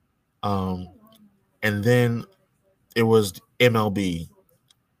 And then it was MLB.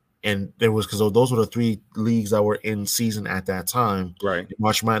 And there was, because those were the three leagues that were in season at that time. Right.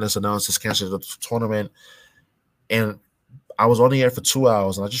 March Madness announced its canceled the tournament. And I was on the air for 2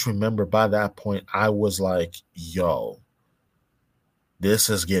 hours. And I just remember by that point, I was like, yo, this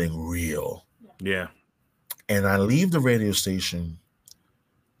is getting real. Yeah. And I leave the radio station.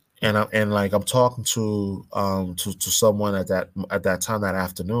 And I'm talking to someone at that time that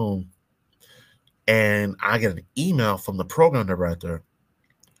afternoon. And I get an email from the program director.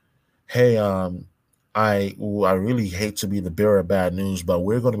 Hey, I really hate to be the bearer of bad news, but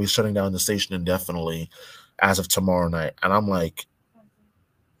we're going to be shutting down the station indefinitely as of tomorrow night. And I'm like,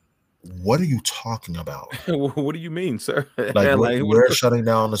 what are you talking about? What do you mean, sir? Like, we're shutting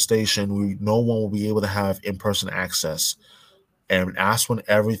down the station. No one will be able to have in-person access. And that's when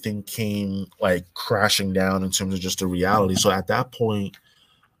everything came like crashing down in terms of just the reality. So at that point,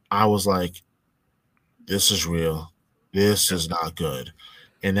 I was like, this is real. This is not good.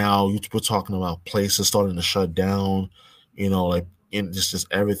 And now we're talking about places starting to shut down. like in just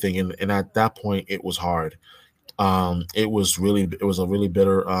everything. And at that point, it was hard. It was a really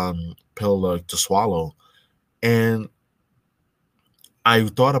bitter pill to swallow. And I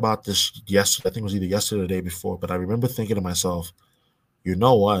thought about this yesterday. I think it was either yesterday or the day before, but I remember thinking to myself, you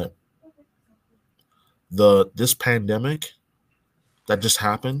know what? This pandemic that just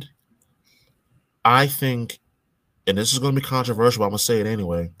happened, I think, and this is going to be controversial, but I'm going to say it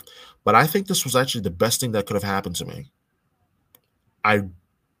anyway, but I think this was actually the best thing that could have happened to me. I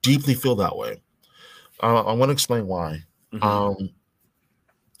deeply feel that way. I want to explain why. Mm-hmm.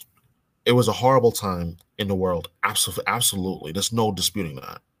 It was a horrible time in the world. Absolutely. There's no disputing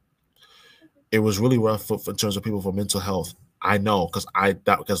that. It was really rough in terms of people for mental health. I know because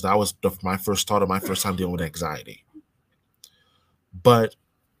that was my first time dealing with anxiety. But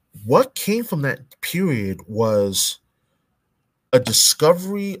what came from that period was a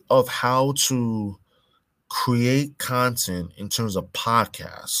discovery of how to create content in terms of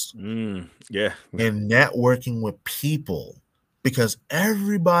podcasts Yeah. and networking with people, because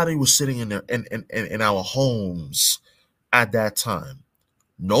everybody was sitting in our homes at that time.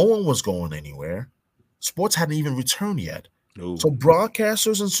 No one was going anywhere. Sports hadn't even returned yet. No. So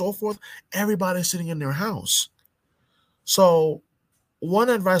broadcasters and so forth, everybody's sitting in their house. So one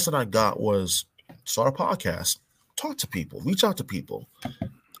advice that I got was start a podcast, talk to people, reach out to people.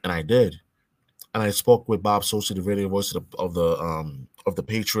 And I did. And I spoke with Bob Sosi, the radio voice of the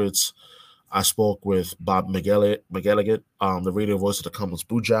Patriots. I spoke with Bob McElligott, the radio voice of the Columbus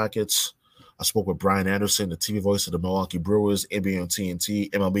Blue Jackets. I spoke with Brian Anderson, the TV voice of the Milwaukee Brewers, NBA on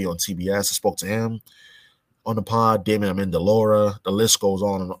TNT, MLB on TBS. I spoke to him on the pod, Damon Amendola. The list goes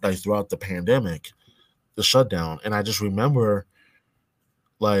on throughout the pandemic, the shutdown. And I just remember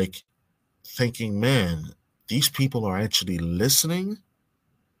like thinking, man, these people are actually listening.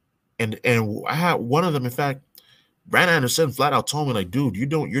 And I had one of them, in fact, Brian Anderson flat out told me, like, dude,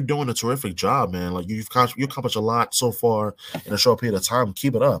 you're doing a terrific job, man. Like you accomplished a lot so far in a short period of time.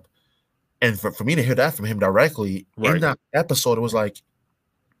 Keep it up. And for me to hear that from him directly in that episode, it was like,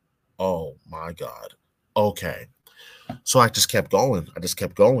 oh my God. Okay. So I just kept going.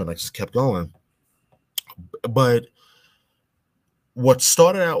 But what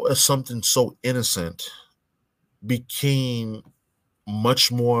started out as something so innocent became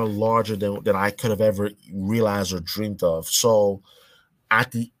much more larger than I could have ever realized or dreamed of. So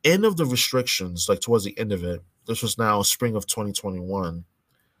at the end of the restrictions, like towards the end of it, this was now spring of 2021.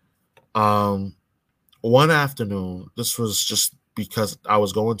 One afternoon, this was just because I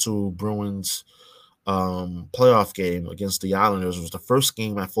was going to Bruins playoff game against the Islanders. It was the first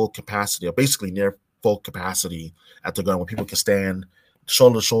game at full capacity, or basically near full capacity at the gun, where people could stand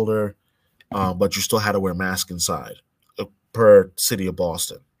shoulder to shoulder, but you still had to wear a mask inside, per city of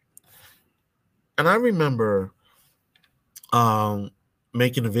Boston. And I remember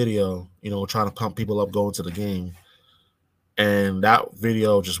making a video, trying to pump people up going to the game. And that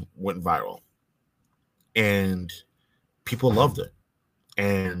video just went viral. And people loved it.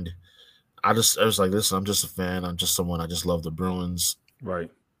 And I was like, listen, I'm just a fan. I'm just someone. I just love the Bruins.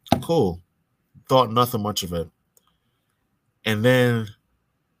 Right. Cool. Thought nothing much of it. And then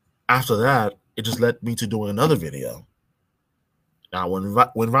after that, it just led me to doing another video. Now went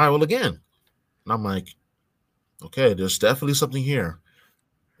viral again. And I'm like, okay, there's definitely something here.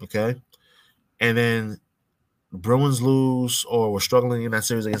 Okay. And then Bruins lose or were struggling in that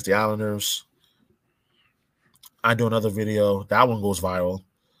series against the Islanders. I do another video. That one goes viral.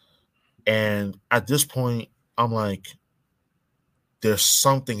 And at this point, I'm like, there's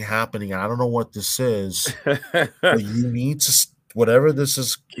something happening. I don't know what this is. But you need to, whatever this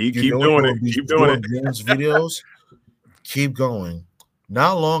is, keep doing it. Keep doing it. Videos, keep going.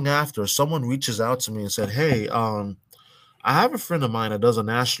 Not long after, someone reaches out to me and said, hey, I have a friend of mine that does a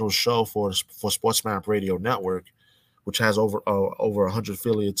national show for Sports Map Radio Network, which has over 100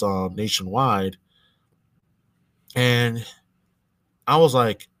 affiliates nationwide. And I was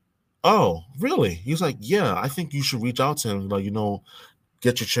like, oh, really? He's like, yeah, I think you should reach out to him, like,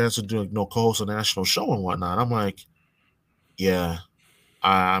 get your chance to do, co-host a national show and whatnot. I'm like, yeah,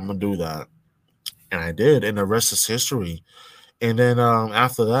 I'm gonna do that. And I did, and the rest is history. And then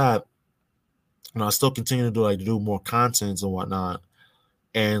after that, I still continue to do more content and whatnot.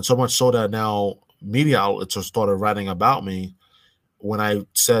 And so much so that now media outlets have started writing about me when I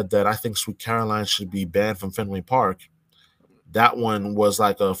said that I think Sweet Caroline should be banned from Fenway Park. That one was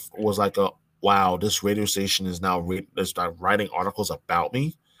like a wow, this radio station is now writing articles about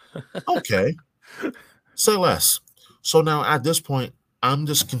me. Okay. Say less. So now at this point, I'm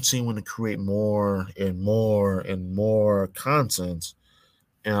just continuing to create more and more and more content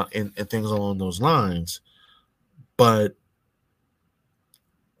and things along those lines. But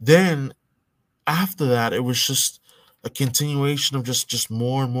then after that, it was just a continuation of just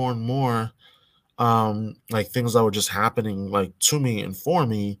more and more and more, like things that were just happening like to me and for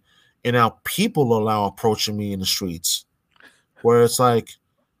me, and now people are now approaching me in the streets, where it's like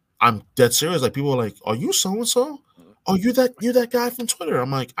I'm dead serious. Like people are like, "Are you so and so? Oh, you that guy from Twitter?" I'm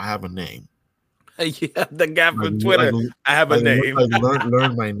like, "I have a name." Yeah, the guy from Like, Twitter. I have a name.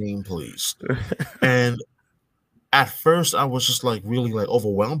 learn my name, please. And at first, I was just like really like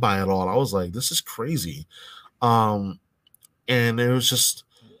overwhelmed by it all. I was like, "This is crazy," and it just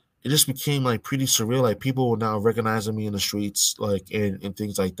became like pretty surreal. Like people were now recognizing me in the streets, like and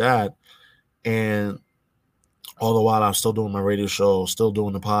things like that. And all the while, I was still doing my radio show, still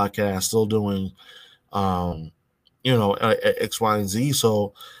doing the podcast, still doing, um, X, Y, and Z.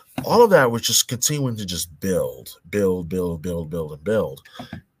 So all of that was just continuing to just build, build, build, build, build, and build.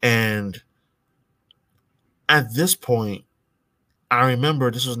 And at this point, I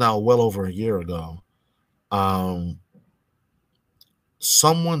remember this was now well over a year ago.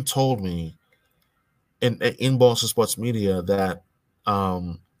 Someone told me in Boston Sports Media that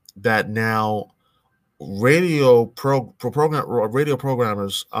that now radio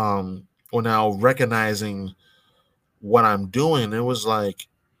programmers were now recognizing what I'm doing. It was like,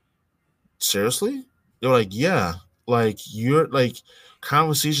 seriously? They're like, yeah, like you're like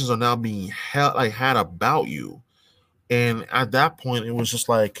conversations are now being had about you. And at that point, it was just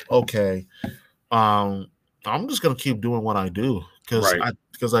like, okay, I'm just gonna keep doing what I do because Right.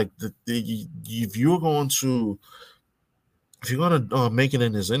 like if you're going to make it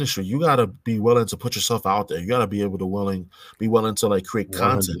in this industry, you got to be willing to put yourself out there. You got to be able to be willing to like create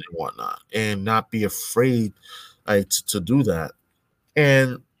 100. content and whatnot, and not be afraid like to do that.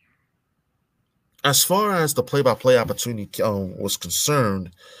 And as far as the play-by-play opportunity was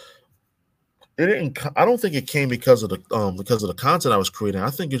concerned, it didn't. I don't think it came because of the content I was creating. I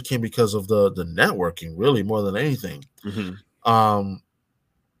think it came because of the networking, really, more than anything.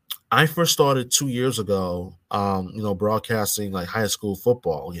 I first started 2 years ago, broadcasting like high school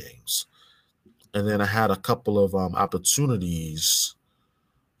football games, and then I had a couple of opportunities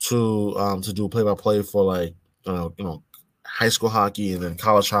to do play-by-play for like high school hockey, and then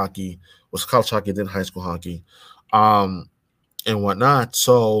college hockey. Was college hockey, then high school hockey, and whatnot.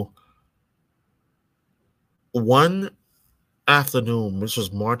 So one afternoon, which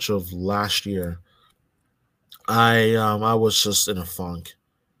was March of last year, I was just in a funk.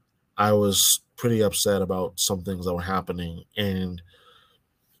 I was pretty upset about some things that were happening, and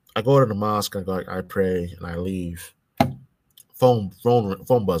I go to the mosque, I pray, and I leave. Phone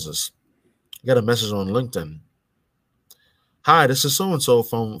buzzes. I get a message on LinkedIn. Hi, this is so and so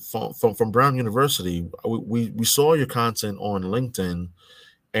from Brown University. We saw your content on LinkedIn,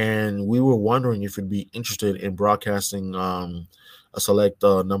 and we were wondering if you'd be interested in broadcasting a select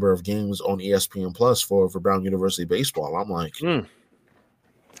number of games on ESPN Plus for Brown University baseball. I'm like,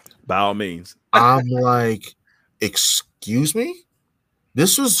 by all means. I'm like, excuse me?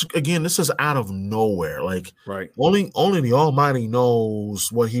 This is out of nowhere. Like, right. Only the Almighty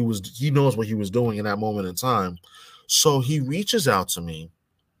knows what he was doing in that moment in time. So he reaches out to me,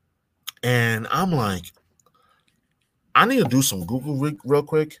 and I'm like, I need to do some Google real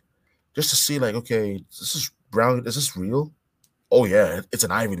quick just to see, like, okay, is this real? Oh yeah, it's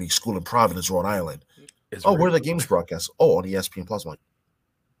an Ivy League school in Providence, Rhode Island. Where are the games broadcast? Oh, on ESPN Plus. I'm like,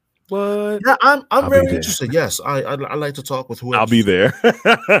 what? Yeah, I'm very interested. Yes, I like to talk with whoever. I'll be there.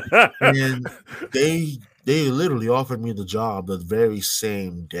 And they literally offered me the job the very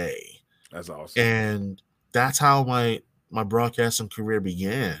same day. That's awesome. And that's how my broadcasting career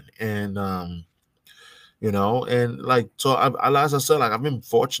began. And and like, so as I said, like, I've been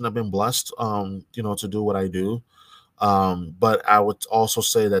fortunate, I've been blessed, to do what I do. But I would also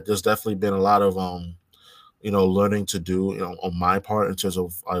say that there's definitely been a lot of learning to do, on my part, in terms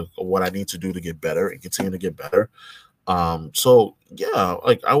of what I need to do to get better and continue to get better. So yeah,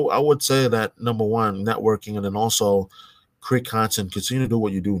 like I would say that number one, networking, and then also create content, continue to do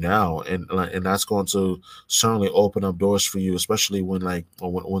what you do now, and that's going to certainly open up doors for you, especially when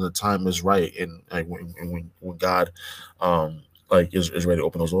when the time is right, and like when God is ready to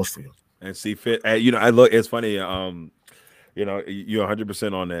open those doors for you. And see fit. I look. It's funny. You're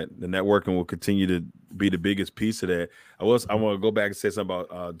 100% on that. The networking will continue to be the biggest piece of that. I want to go back and say something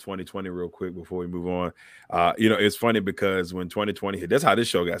about 2020 real quick before we move on. It's funny because when 2020 hit, that's how this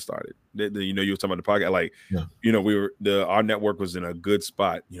show got started. You were talking about the podcast. Like, our network was in a good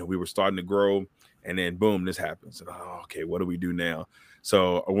spot. We were starting to grow, and then boom, this happens. Okay, what do we do now?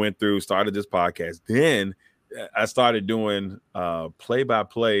 So I went through, started this podcast. Then I started doing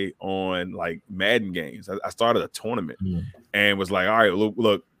play-by-play on like Madden games. I started a tournament and was like, all right,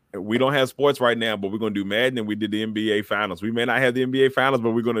 look, we don't have sports right now, but we're going to do Madden, and we did the NBA Finals. We may not have the NBA Finals,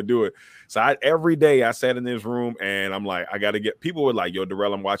 but we're going to do it. So every day I sat in this room, and I'm like, I got to get – people were like, yo,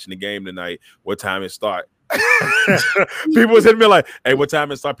 Darrell, I'm watching the game tonight. What time it start? People was hitting me like, hey, what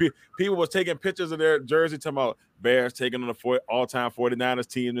time it start? People was taking pictures of their jersey, talking about Bears taking on the all-time 49ers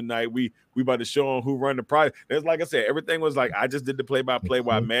team tonight. We about to show them who run the prize. There's, like I said, everything was like, I just did the play-by-play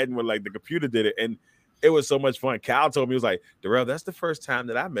while Madden was like the computer did it. And it was so much fun. Kyle told me, he was like, Darrell, that's the first time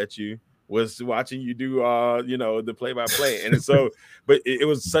that I met you was watching you do, the play-by-play. And so, but it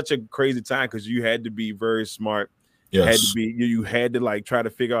was such a crazy time because you had to be very smart. Yes. You had to like try to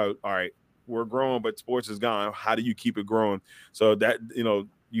figure out, all right, we're growing, but sports is gone. How do you keep it growing? So that,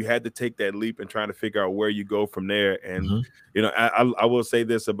 you had to take that leap and trying to figure out where you go from there. And, I will say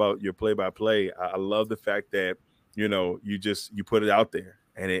this about your play-by-play. I love the fact that, you put it out there.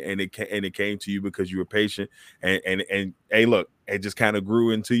 And it came to you because you were patient and hey, look, it just kind of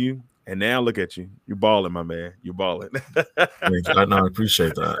grew into you. And now look at you. You're balling, my man. You're balling. Thank you. I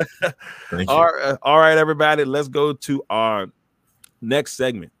appreciate that. Thank you. All right, everybody. Let's go to our next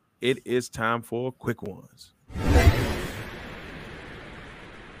segment. It is time for quick ones.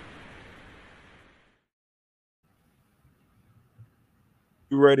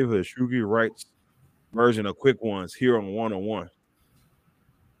 You ready for the Shukri Wrights version of quick ones here on 101?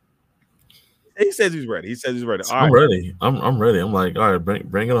 He says he's ready. All I'm right. ready. I'm ready. I'm like, all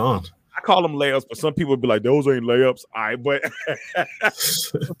right, bring it on. I call them layups, but some people would be like, those ain't layups. All right, but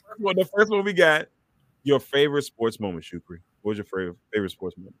the first one we got, your favorite sports moment, Shukri. What was your favorite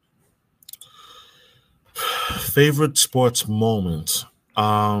sports moment? Favorite sports moment.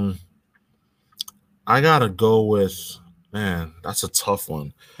 I gotta go with, man, that's a tough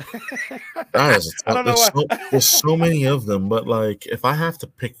one. That is a tough, I don't know there's so many of them, but like if I have to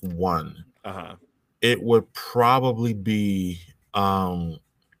pick one, it would probably be Game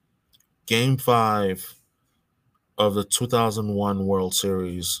 5 of the 2001 World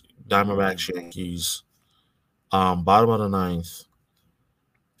Series, Diamondbacks Yankees, bottom of the ninth.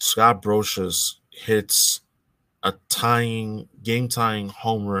 Scott Brosius hits a game-tying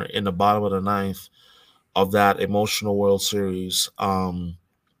homer in the bottom of the ninth of that emotional World Series. The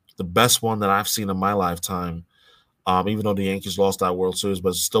best one that I've seen in my lifetime. Even though the Yankees lost that World Series, but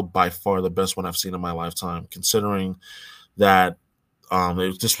it's still by far the best one I've seen in my lifetime, considering that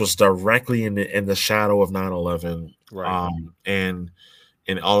this was directly in the shadow of 9/11, right? And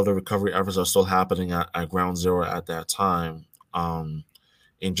all of the recovery efforts are still happening at ground zero at that time, and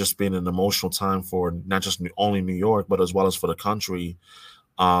just being an emotional time for not just only New York, but as well as for the country.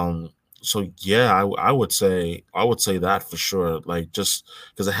 So yeah, I would say that for sure, like just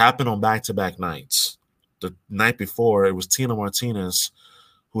because it happened on back-to-back nights. The night before, it was Tino Martinez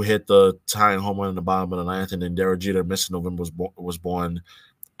who hit the tying home run in the bottom of the ninth, and then Derek Jeter, missing November, was born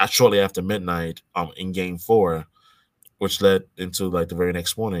shortly after midnight in Game 4, which led into like the very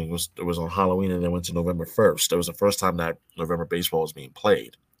next morning. It was on Halloween, and then went to November 1st. It was the first time that November baseball was being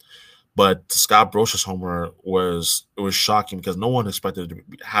played. But the Scott Brosius homer was shocking because no one expected it to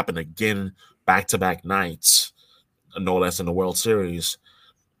happen again back-to-back nights, no less in the World Series.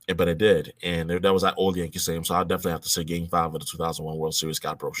 But it did, and that was at Old Yankee Stadium. So I definitely have to say Game 5 of the 2001 World Series,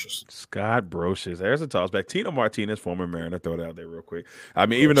 Scott Brosius. Scott Brosius, there's a toss back. Tino Martinez, former Mariner, throw it out there real quick. I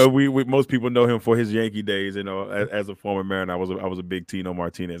mean, even though we most people know him for his Yankee days, as a former Mariner, I was a big Tino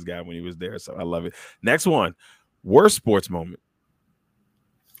Martinez guy when he was there, so I love it. Next one, worst sports moment.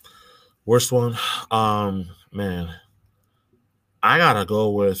 Worst one, man, I gotta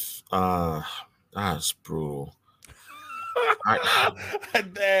go with that's brutal.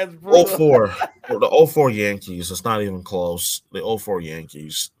 That's brutal. 04, the 04 Yankees. It's not even close. The 04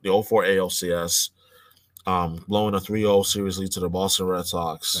 Yankees, the 04 ALCS, blowing a 3-0 series lead to the Boston Red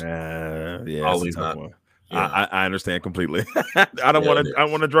Sox. Yeah, I'll leave that. One. Yeah. I understand completely. I don't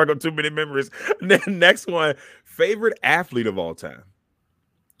want to drag up too many memories. Next one, favorite athlete of all time.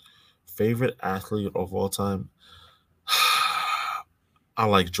 Favorite athlete of all time. I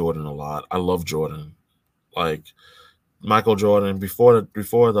like Jordan a lot. I love Jordan. Like Michael Jordan, before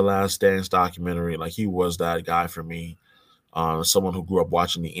the Last Dance documentary, like he was that guy for me. Someone who grew up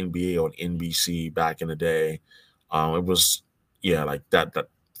watching the NBA on NBC back in the day. It was like that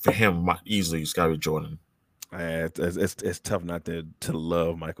for him easily it's gotta be Jordan. It's tough not to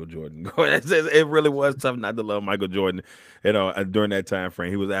love Michael Jordan. It really was tough not to love Michael Jordan. During that time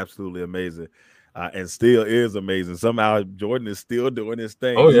frame, he was absolutely amazing, and still is amazing. Somehow Jordan is still doing his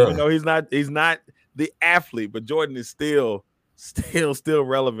thing. Oh yeah, even though he's not the athlete, but Jordan is still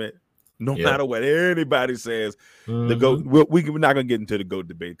relevant. No matter what anybody says. The GOAT. We're not gonna get into the GOAT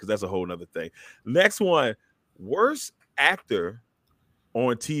debate because that's a whole other thing. Next one, worst actor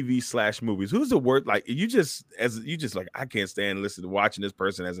on TV/movies? Who's the worst? Like you just like, I can't stand listening to watching this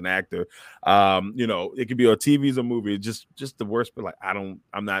person as an actor. You know, it could be on TVs or movie. Just the worst. But like, I don't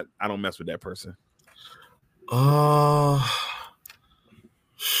mess with that person.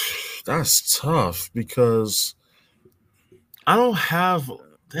 That's tough because I don't have.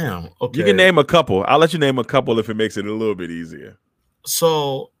 Damn. Okay. You can name a couple. I'll let you name a couple if it makes it a little bit easier.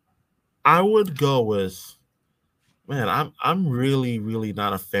 So I would go with, man, I'm really, really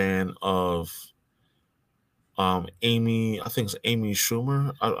not a fan of Amy. I think it's Amy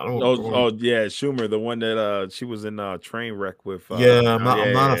Schumer. I don't. Oh yeah, Schumer, the one that she was in Train Wreck with. Yeah, I'm not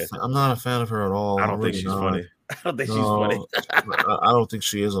a fan of her at all. I don't think she's funny. I don't think she's funny. I don't think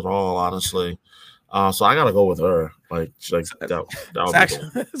she is at all, honestly. So I gotta go with her. Like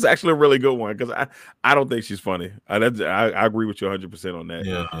that it's actually a really good one because I don't think she's funny. I agree with you 100% on that.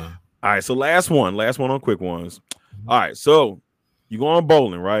 Yeah. All right, so last one on quick ones. All right, so you go on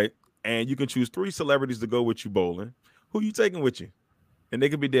bowling, right? And you can choose 3 celebrities to go with you bowling. Who you taking with you? And they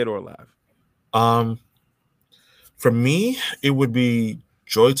could be dead or alive. For me, it would be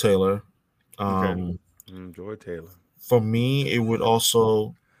Joy Taylor. Okay. Joy Taylor. For me, it would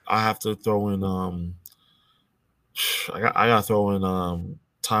also. I have to throw in. I gotta throw in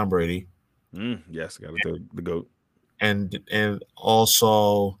Tom Brady. Yes, gotta throw the GOAT. And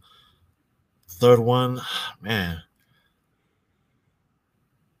also, third one, man.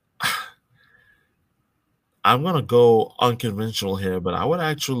 I'm gonna go unconventional here, but I would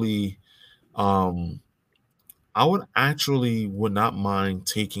actually would not mind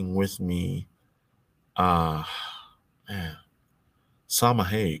taking with me man, Salma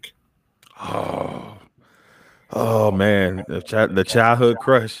Hayek. Oh man, the childhood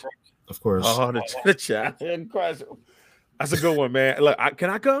crush. Of course. Oh, the childhood crush. That's a good one, man. Look, can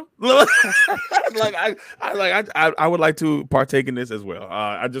I come? Look, I would like to partake in this as well.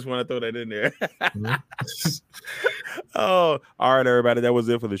 I just want to throw that in there. Oh, all right, everybody. That was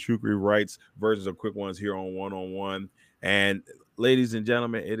it for the Shukri Wrights versions of quick ones here on One. And ladies and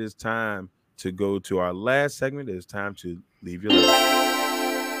gentlemen, it is time to go to our last segment. It is time to leave your legacy.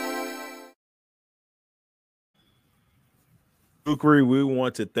 Shukri, we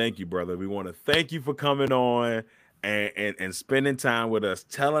want to thank you, brother. We want to thank you for coming on and spending time with us,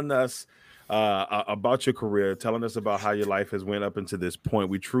 telling us about your career, telling us about how your life has went up into this point.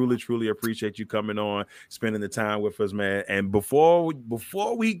 We truly appreciate you coming on, spending the time with us, man. And before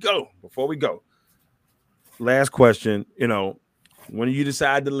we go, last question, you know, when you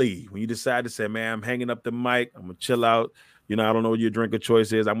decide to leave, when you decide to say, man, I'm hanging up the mic, I'm gonna chill out. You know, I don't know what your drink of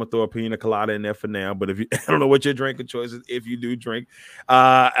choice is. I'm gonna throw a pina colada in there for now. But if you, I don't know what your drink of choice is, if you do drink,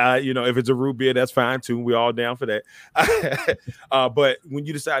 you know, if it's a root beer, that's fine too. We're all down for that. But when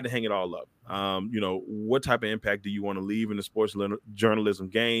you decide to hang it all up, you know, what type of impact do you want to leave in the sports journalism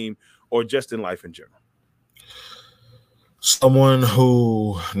game, or just in life in general? Someone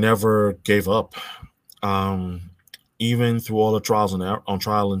who never gave up, even through all the trials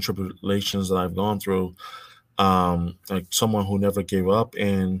and tribulations that I've gone through. Like someone who never gave up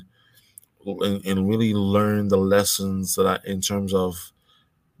and really learned the lessons that in terms of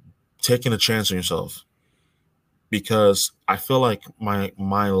taking a chance on yourself, because I feel like my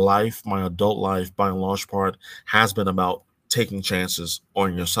life, my adult life, by and large part, has been about taking chances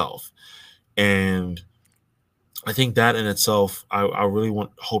on yourself. And I think that in itself, I really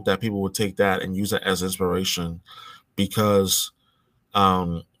hope that people would take that and use it as inspiration, because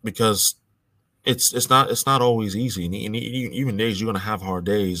it's not always easy, and even days you're gonna have hard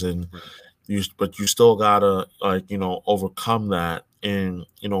days, and but you still gotta, like, you know, overcome that, and,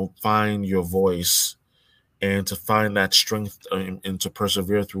 you know, find your voice, and to find that strength, and to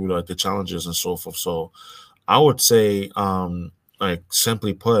persevere through the challenges and so forth. So I would say, like,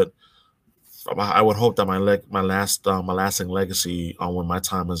 simply put, I would hope that my lasting legacy when my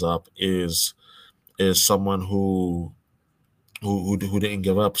time is up is someone who didn't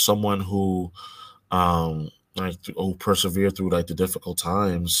give up, someone who who persevered through, like, the difficult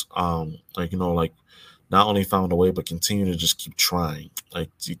times, like, you know, like, not only found a way, but continue to just keep trying, like,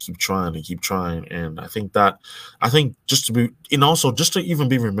 to keep trying. And I think just to be, and also just to even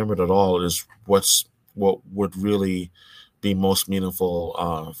be remembered at all is what would really be most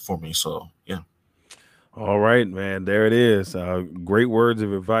meaningful for me. So yeah. All right, man. There it is. Great words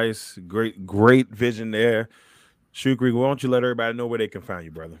of advice. Great vision there. Shukri, why don't you let everybody know where they can find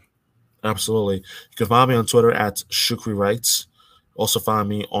you, brother? Absolutely. You can find me on Twitter at Shukri Wrights. Also find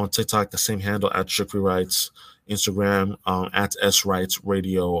me on TikTok, the same handle, at Shukri Wrights. Instagram at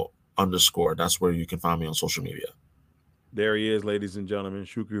SWrightsRadio _. That's where you can find me on social media. There he is, ladies and gentlemen.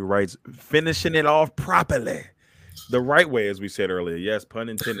 Shukri Wrights, finishing it off properly. the right way, as we said earlier. Yes, pun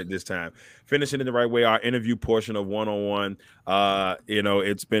intended this time. Finishing in the right way, our interview portion of 101.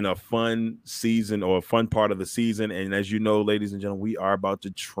 It's been a fun season, or a fun part of the season. And as you know, ladies and gentlemen, we are about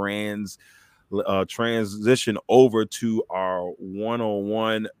to transition over to our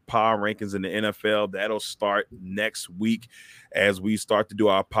 101 power rankings in the NFL. That'll start next week as we start to do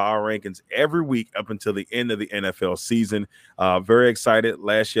our power rankings every week up until the end of the NFL season. Very excited.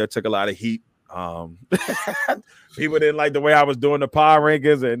 Last year I took a lot of heat. People didn't like the way I was doing the power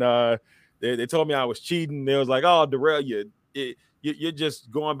rankings, and they told me I was cheating. They was like, "Oh, Darrell, you're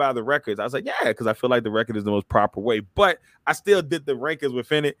just going by the records." I was like, "Yeah," because I feel like the record is the most proper way. But I still did the rankings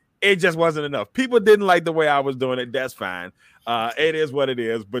within it. It just wasn't enough. People didn't like the way I was doing it. That's fine. It is what it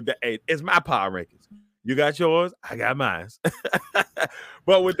is. But it's my power rankings. You got yours, I got mine.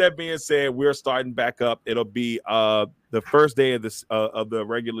 But with that being said, we're starting back up. It'll be the first day of the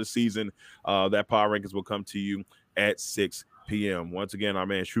regular season. That power rankings will come to you at 6 p.m. Once again, our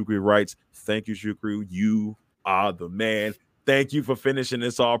man Shukri Wrights. Thank you, Shukri. You are the man. Thank you for finishing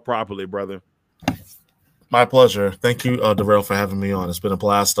this all properly, brother. My pleasure. Thank you, Darrell, for having me on. It's been a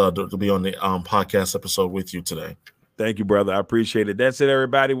blast to be on the podcast episode with you today. Thank you, brother. I appreciate it. That's it,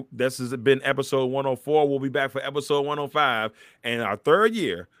 everybody. This has been episode 104. We'll be back for episode 105 and our third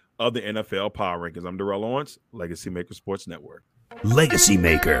year of the NFL Power Rankings. I'm Darrell Owens, Legacy Maker Sports Network. Legacy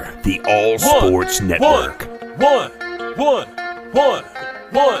Maker, the All Sports Network.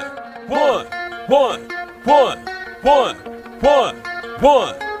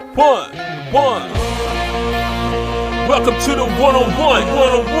 Welcome to the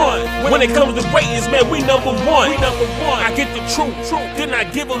 101. When it comes to ratings, man, we number one. I get the truth, then I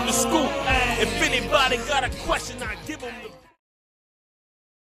give them the scoop. If anybody got a question, I give them the